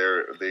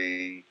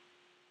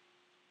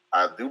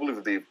I do believe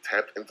that they've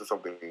tapped into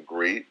something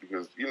great,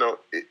 because, you know,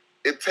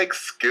 it takes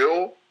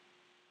skill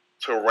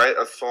to write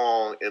a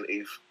song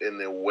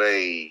in a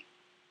way,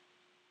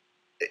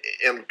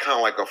 in kind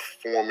of like a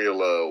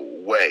formula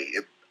way.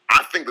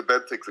 I think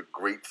that takes a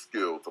great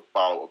skill to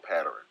follow a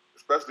pattern,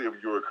 especially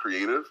if you're a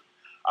creative.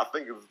 I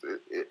think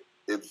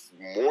it's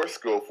more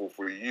skillful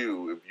for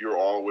you if you're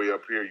all the way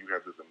up here, you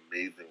have this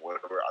amazing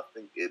whatever. I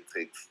think it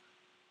takes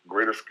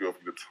greater skill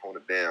for you to tone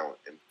it down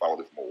and follow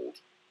this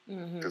mold.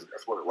 Because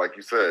that's what, like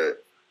you said,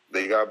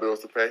 they got bills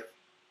to pay.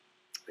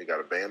 They got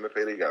a band to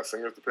pay. They got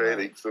singers to pay.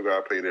 They still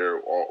got to pay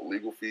their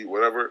legal fee,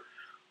 whatever.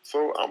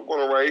 So I'm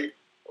going to write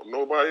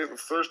Nobody's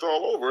Searched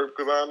All Over,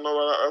 because I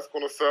know that that's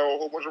going to sell a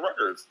whole bunch of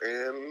records.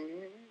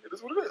 And it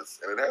is what it is.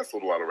 And it has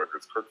sold a lot of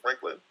records. Kirk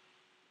Franklin,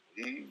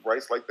 he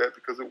writes like that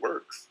because it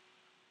works.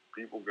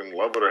 People can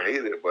love it or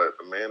hate it, but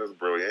the man is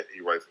brilliant.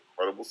 He writes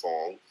incredible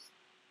songs.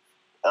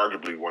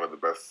 Arguably one of the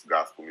best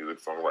gospel music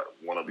songwriters,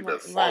 one of the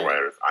best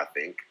songwriters, I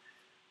think.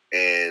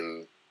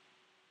 And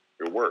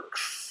it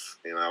works.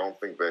 And I don't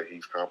think that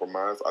he's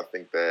compromised. I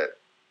think that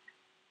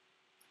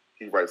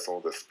he writes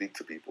songs that speak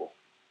to people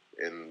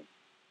and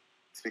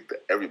speak to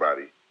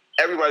everybody.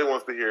 Everybody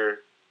wants to hear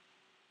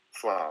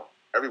Smile.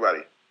 Everybody.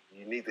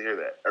 You need to hear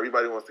that.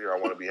 Everybody wants to hear I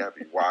Want to Be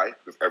Happy. Why?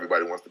 Because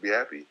everybody wants to be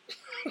happy.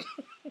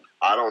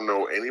 I don't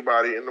know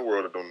anybody in the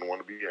world that don't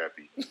want to be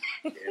happy.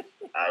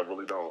 I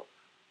really don't.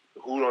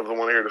 Who doesn't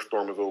want to hear the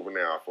storm is over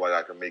now? I feel like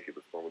I can make it.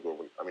 The storm is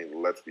over. I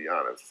mean, let's be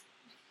honest.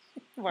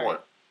 Right. One,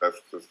 that's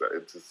just,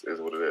 it just is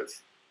what it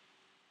is.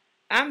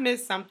 I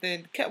missed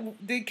something.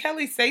 Did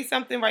Kelly say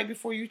something right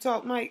before you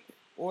talked, Mike?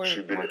 Or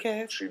She did.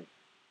 Marquez?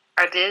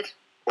 I did.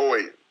 Oh,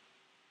 wait.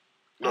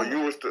 No, you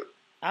were still.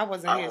 I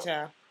wasn't here,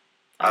 child.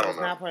 I I was don't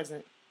know. not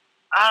present.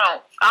 I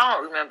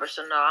don't remember,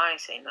 so no, I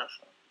ain't saying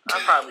nothing. I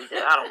probably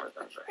did. I don't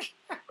remember.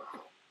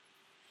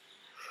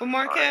 But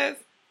Marquez,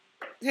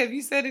 have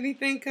you said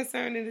anything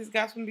concerning this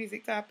gospel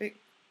music topic?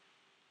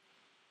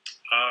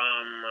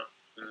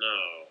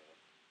 No.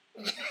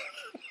 I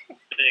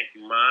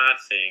think my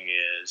thing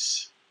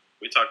is,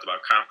 we talked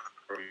about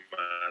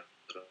compromise.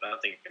 I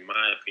think, in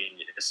my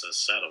opinion, it's a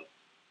settle.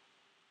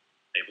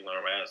 People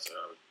are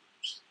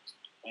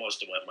almost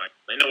to what Mike.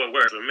 They know what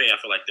works. For me, I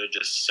feel like they're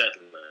just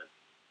settling.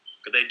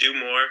 Could they do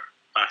more?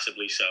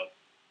 Possibly so.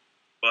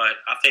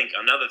 But I think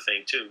another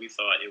thing too, we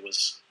thought it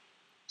was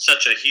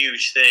such a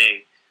huge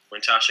thing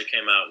when Tasha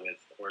came out with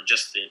or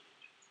just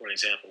for an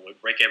example,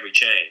 with Break Every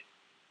Chain.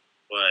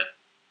 But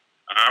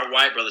our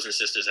white brothers and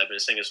sisters have been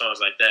singing songs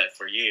like that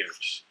for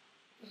years.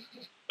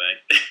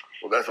 Like,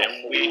 Well, that's a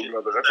whole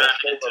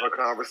other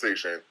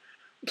conversation.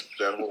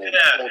 That whole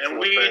and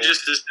we thing.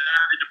 just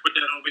decided to put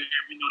that over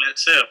here. We know that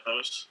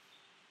sells.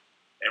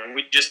 And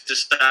we just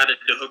decided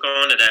to hook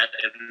on to that.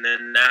 And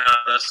then now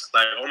that's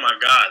like, oh my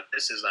God,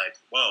 this is like,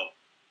 whoa.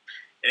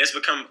 And it's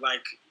become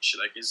like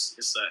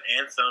it's an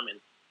anthem. And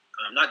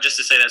not just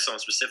to say that song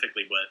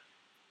specifically, but,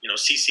 you know,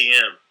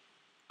 CCM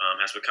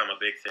has become a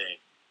big thing.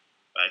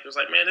 Like, it was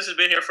like, man, this has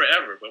been here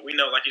forever. But we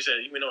know, like you said,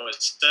 we know it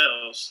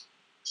sells.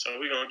 So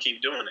we're going to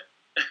keep doing it.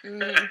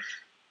 Mm.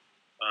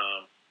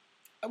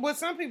 Well,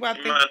 some people, I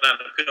think, might not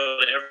appeal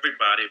to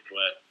everybody,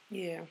 but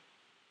yeah.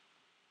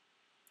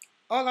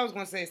 All I was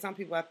going to say is some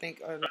people, I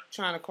think, are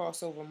trying to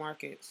cross over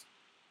markets.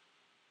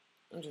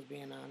 I'm just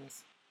being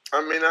honest.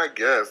 I mean, I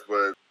guess,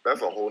 but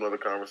that's a whole other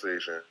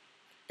conversation.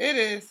 It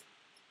is.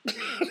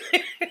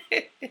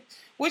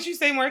 What you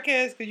say,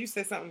 Marquez? Because you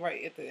said something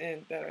right at the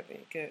end that I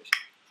didn't catch.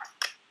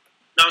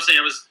 No, I'm saying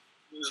it was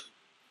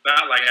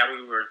about like how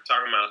we were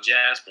talking about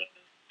Jasmine.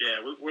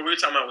 Yeah, we were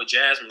talking about with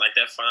Jasmine, like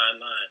that fine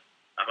line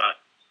about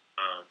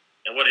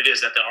and what it is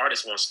that the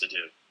artist wants to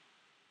do.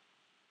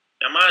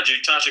 Now, mind you,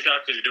 Tasha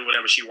Cobb could do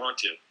whatever she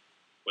wants to,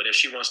 but if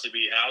she wants to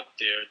be out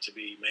there to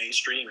be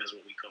mainstream, is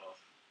what we call,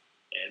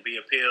 and be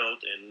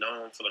appealed and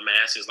known for the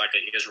masses, like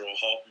a Israel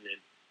Houghton,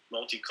 and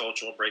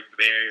multicultural, break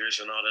barriers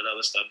and all that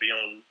other stuff, be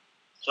on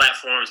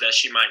platforms that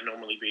she might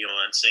normally be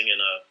on, singing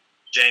a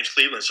James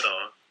Cleveland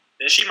song,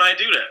 then she might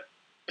do that.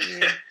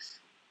 Yeah.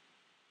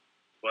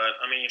 But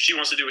I mean, if she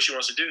wants to do what she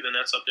wants to do, then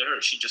that's up to her.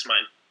 She just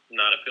might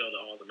not appeal to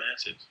all the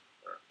masses.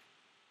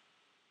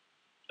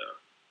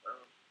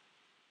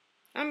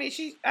 I mean,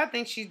 I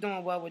think she's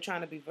doing well with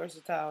trying to be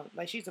versatile.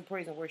 Like, she's a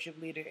praise and worship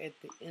leader at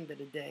the end of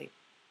the day.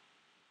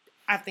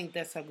 I think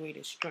that's her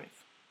greatest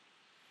strength.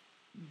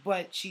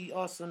 But she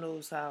also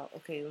knows how,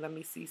 okay, let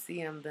me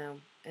CCM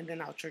them, and then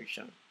I'll church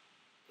them.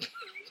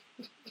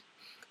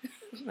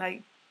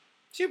 Like,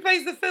 she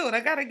plays the field.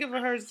 I got to give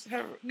her,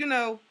 you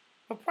know,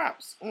 her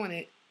props on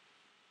it.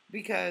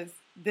 Because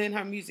then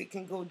her music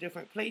can go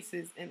different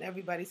places, and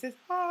everybody says,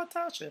 oh,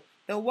 Tasha.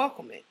 They'll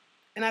welcome it.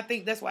 And I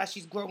think that's why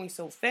she's growing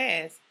so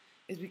fast,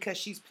 is because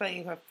she's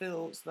playing her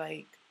fields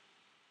like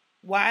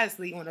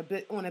wisely on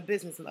a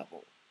business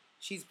level.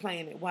 She's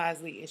playing it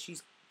wisely, and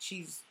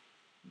she's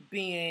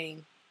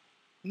being,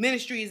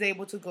 ministry is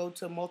able to go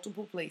to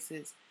multiple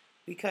places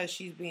because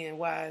she's being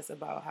wise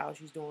about how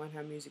she's doing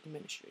her music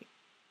ministry.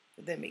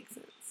 If that makes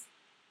sense.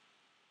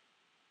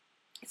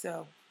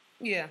 So,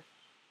 yeah.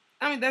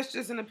 I mean, that's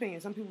just an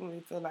opinion. Some people may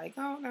feel like,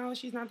 oh no,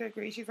 she's not that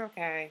great. She's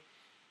okay.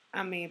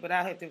 I mean, but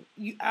I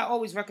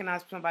always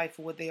recognize somebody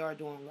for what they are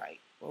doing right,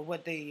 or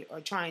what they are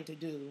trying to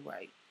do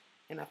right.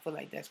 And I feel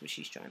like that's what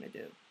she's trying to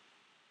do.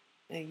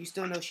 And you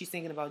still know she's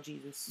thinking about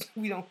Jesus.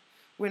 We're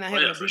not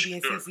having a BB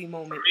and CC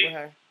moment with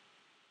her.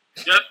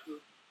 Yeah, that's true.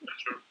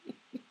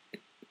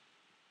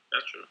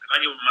 That's true. And I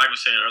get what Mike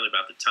was saying earlier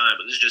about the time,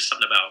 but this is just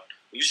something about,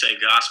 when you say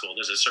gospel,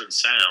 there's a certain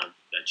sound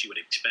that you would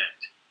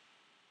expect.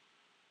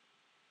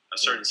 A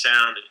certain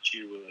sound that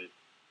you would,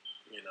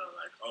 you know,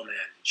 like, oh man,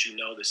 did you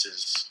know this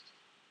is...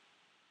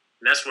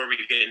 And that's where we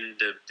get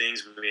into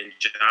things being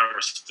genre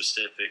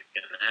specific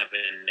and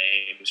having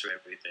names for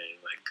everything,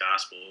 like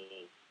gospel,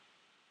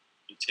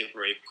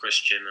 contemporary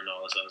Christian, and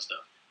all this other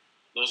stuff.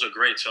 Those are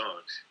great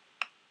songs.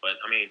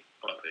 But, I mean,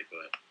 okay, go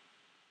ahead.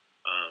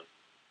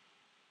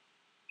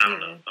 I don't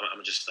know. I'm going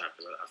to just stop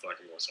because I feel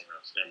like I'm going somewhere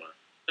else. Never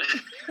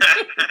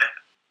mind.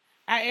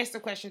 I asked the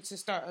question to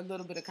start a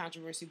little bit of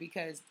controversy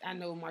because I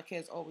know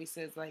Marquez always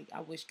says, like,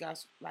 I wish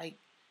gospel, like,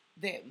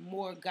 that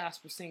more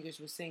gospel singers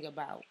would sing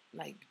about,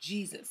 like,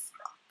 Jesus,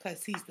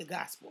 because he's the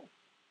gospel.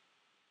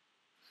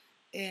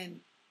 And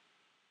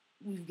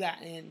we've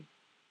gotten,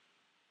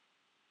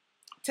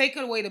 take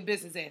away the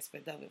business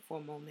aspect of it for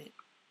a moment.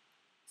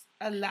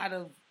 A lot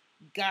of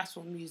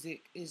gospel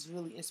music is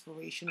really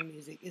inspirational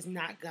music. It's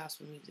not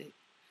gospel music.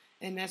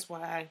 And that's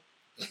why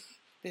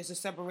there's a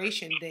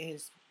separation that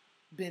has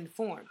been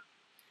formed.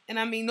 And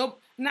I mean, no,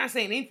 I'm not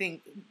saying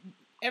anything.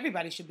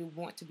 Everybody should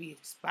want to be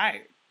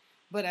inspired.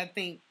 But I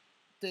think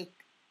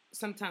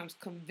sometimes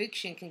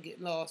conviction can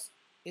get lost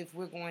if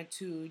we're going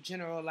to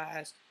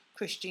generalize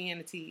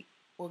Christianity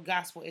or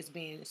gospel as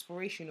being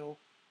inspirational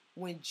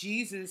when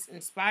Jesus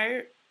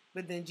inspired,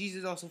 but then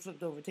Jesus also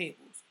flipped over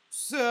tables.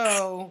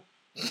 So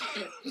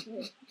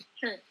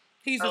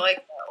he's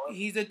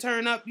a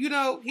turn up. You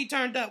know, he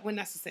turned up when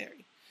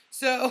necessary.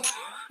 So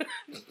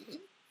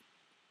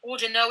well,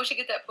 Janelle, we should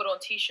get that put on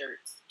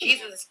T-shirts.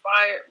 Jesus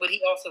inspired, but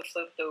he also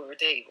flipped over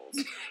tables.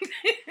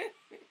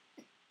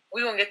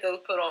 We're going to get those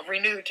put on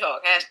Renewed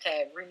Talk.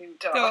 # Renewed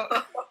Talk.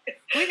 So,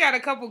 we got a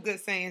couple good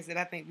sayings that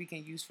I think we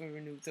can use for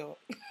Renewed Talk.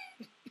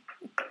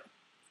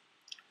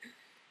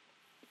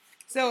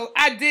 So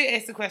I did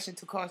ask the question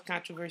to cause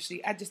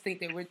controversy. I just think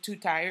that we're too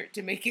tired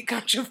to make it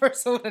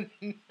controversial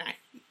tonight.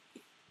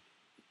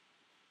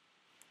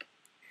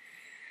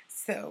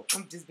 So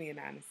I'm just being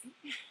honest.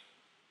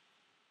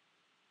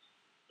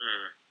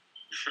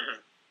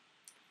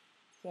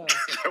 So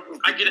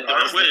I get it though.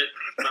 I'm with it.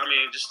 But I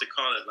mean, just to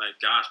call it like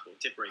gospel,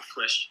 contemporary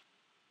Christian.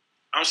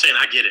 I was saying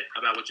I get it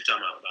about what you're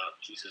talking about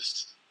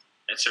Jesus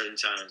at certain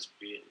times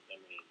being. I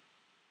mean,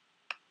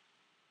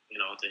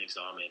 in all things,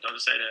 all men. Don't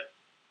just say that,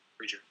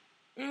 preacher.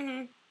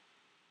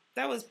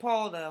 that was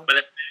Paul though.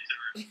 But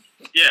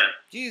yeah,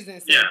 Jesus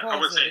didn't say yeah. Paul I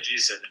wasn't said saying it.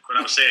 Jesus said that, but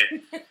I was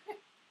saying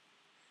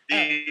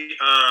the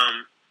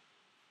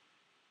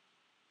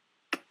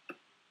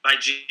like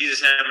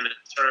Jesus having to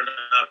turn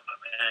up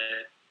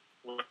at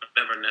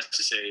whatever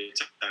necessary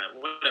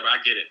time, whatever. I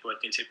get it, but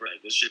contemporary,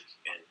 this shit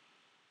can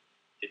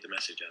get the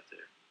message out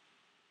there.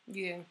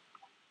 Yeah.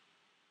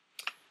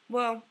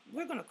 Well,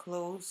 we're gonna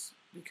close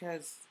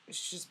because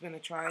it's just been a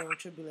trial and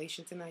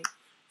tribulation tonight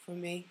for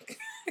me.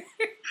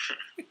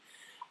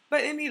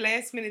 But any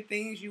last minute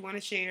things you want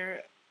to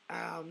share,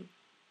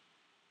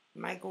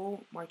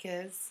 Michael,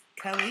 Marquez,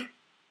 Kelly?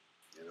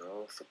 You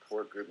know,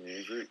 support good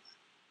music,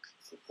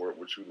 support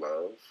what you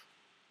love,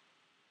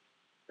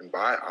 and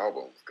buy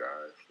albums,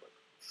 guys. Like,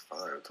 it's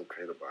fine. It's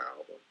okay to buy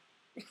albums.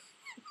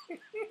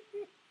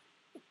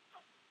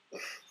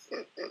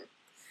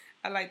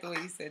 I like the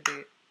way you said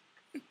that.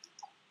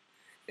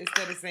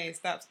 Instead of saying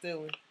stop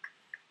stealing.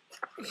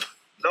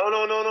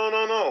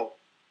 No.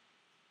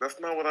 That's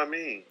not what I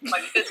mean.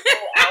 Like physical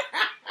out.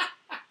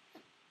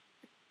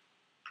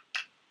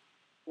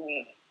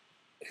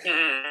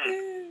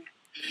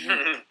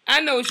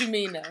 I know what you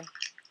mean though.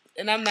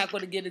 And I'm not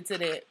going to get into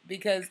that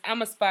because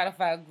I'm a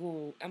Spotify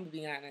guru. I'm going to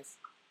be honest.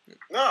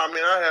 No, I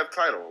mean, I have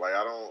Tidal. Like,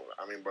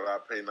 but I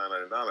pay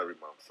 $9.99 every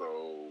month,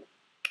 so.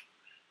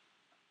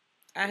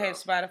 I have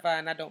Spotify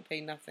and I don't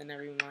pay nothing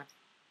every month.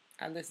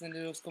 I listen to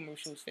those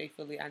commercials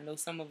faithfully. I know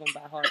some of them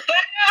by heart.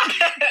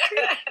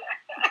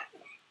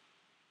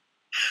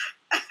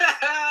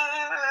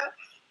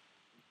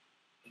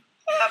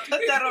 I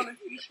put that on a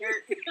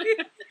t-shirt.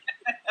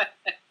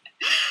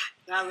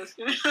 I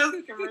listen to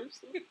those commercials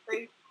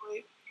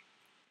faithfully.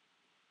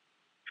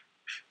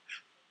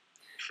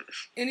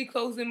 Any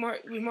closing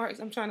remarks?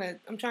 I'm trying to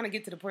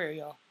get to the prayer,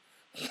 y'all.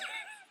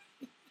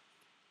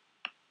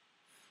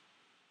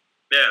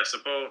 Yeah,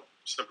 support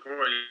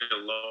your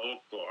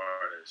local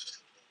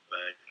artists.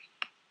 Like,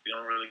 you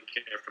don't really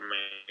care for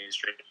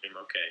mainstream,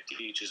 okay, to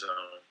each his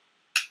own.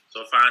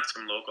 So find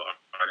some local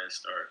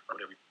artists or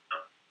whatever you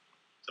know,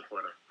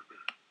 support them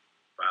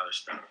for other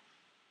stuff.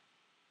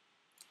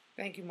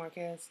 Thank you,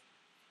 Marquez.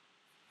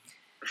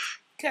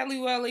 Kelly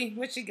Welly,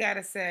 what you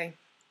gotta say?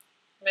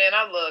 Man,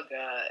 I love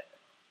God.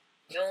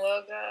 You don't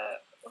love God?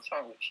 What's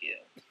wrong with you?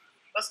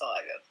 That's all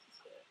I got to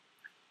say.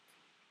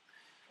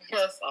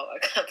 That's all I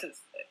got to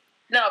say.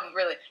 No, but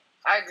really,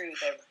 I agree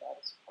with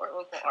everybody. Support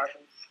local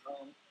artists.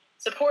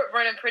 Support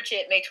Brennan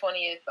Pritchett, May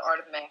 20th, The Art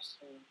of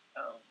Mastery.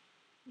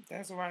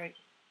 That's right.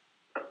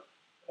 You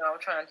know, I'm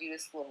trying to do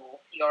this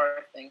little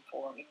PR thing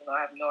for him, even though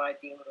I have no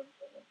idea what I'm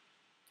doing.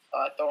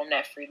 Throw him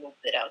that free little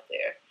bit out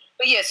there.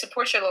 But yeah,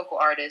 support your local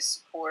artists.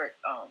 Support,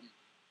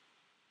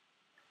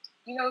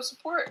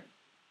 support.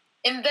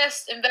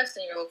 Invest in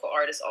your local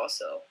artists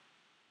also.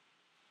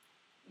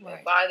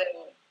 Right. Buy their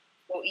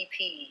little EP,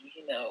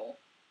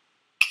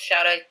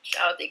 shout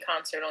out their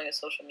concert on your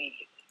social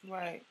media.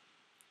 Right.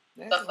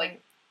 That's Stuff right.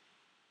 like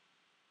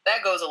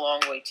that goes a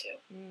long way too.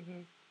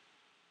 Mm-hmm.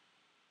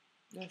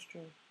 That's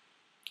true.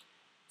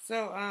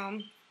 So,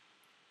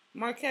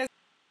 Marquez,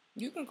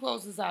 you can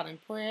close this out in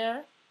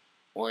prayer,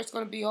 or it's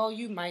going to be all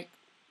you, Mike.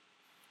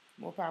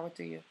 More power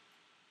to you.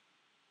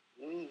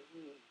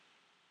 Mm-hmm.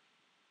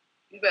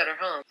 You better,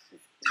 huh?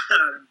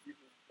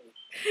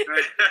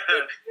 Right.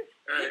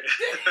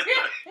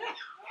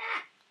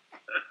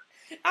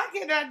 I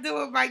cannot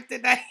do it, Mike,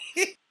 today.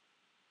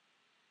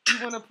 You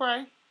want to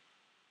pray?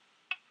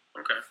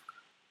 Okay.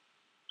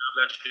 God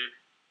bless you.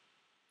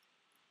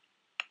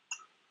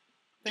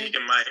 Thank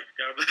Deacon Mike.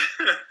 God bless.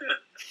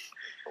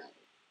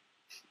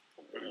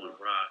 We're going to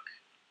rock.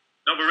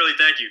 No, but really,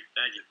 thank you.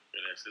 Thank you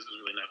for this. This was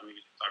really nice. We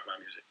can talk about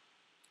music.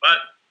 But,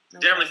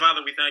 Heavenly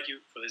Father, we thank you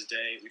for this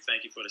day. We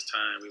thank you for this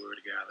time we were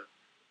together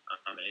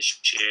and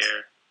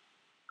share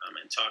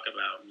and talk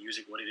about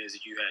music, what it is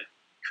that you had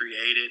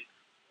created.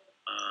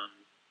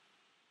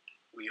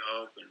 We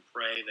hope and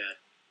pray that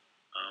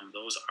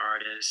those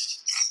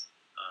artists,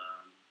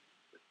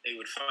 they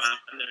would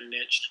find their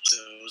niche.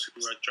 Those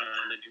who are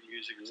trying to do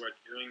music, who are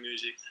doing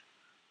music,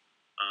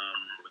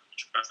 would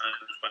try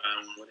to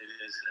find what it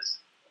is,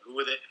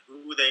 who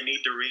they need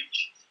to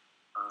reach.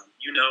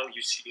 You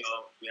see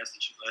all. We ask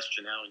that you bless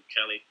Janelle and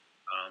Kelly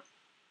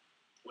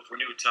with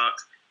Renewed Talk,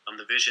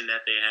 the vision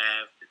that they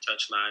have to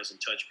touch lives and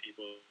touch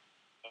people.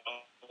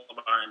 All of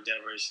our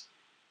endeavors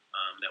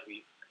that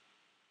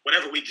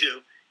whatever we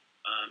do,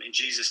 in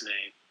Jesus'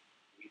 name,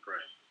 we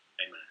pray.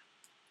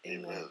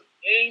 Amen. Amen.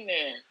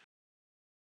 Amen.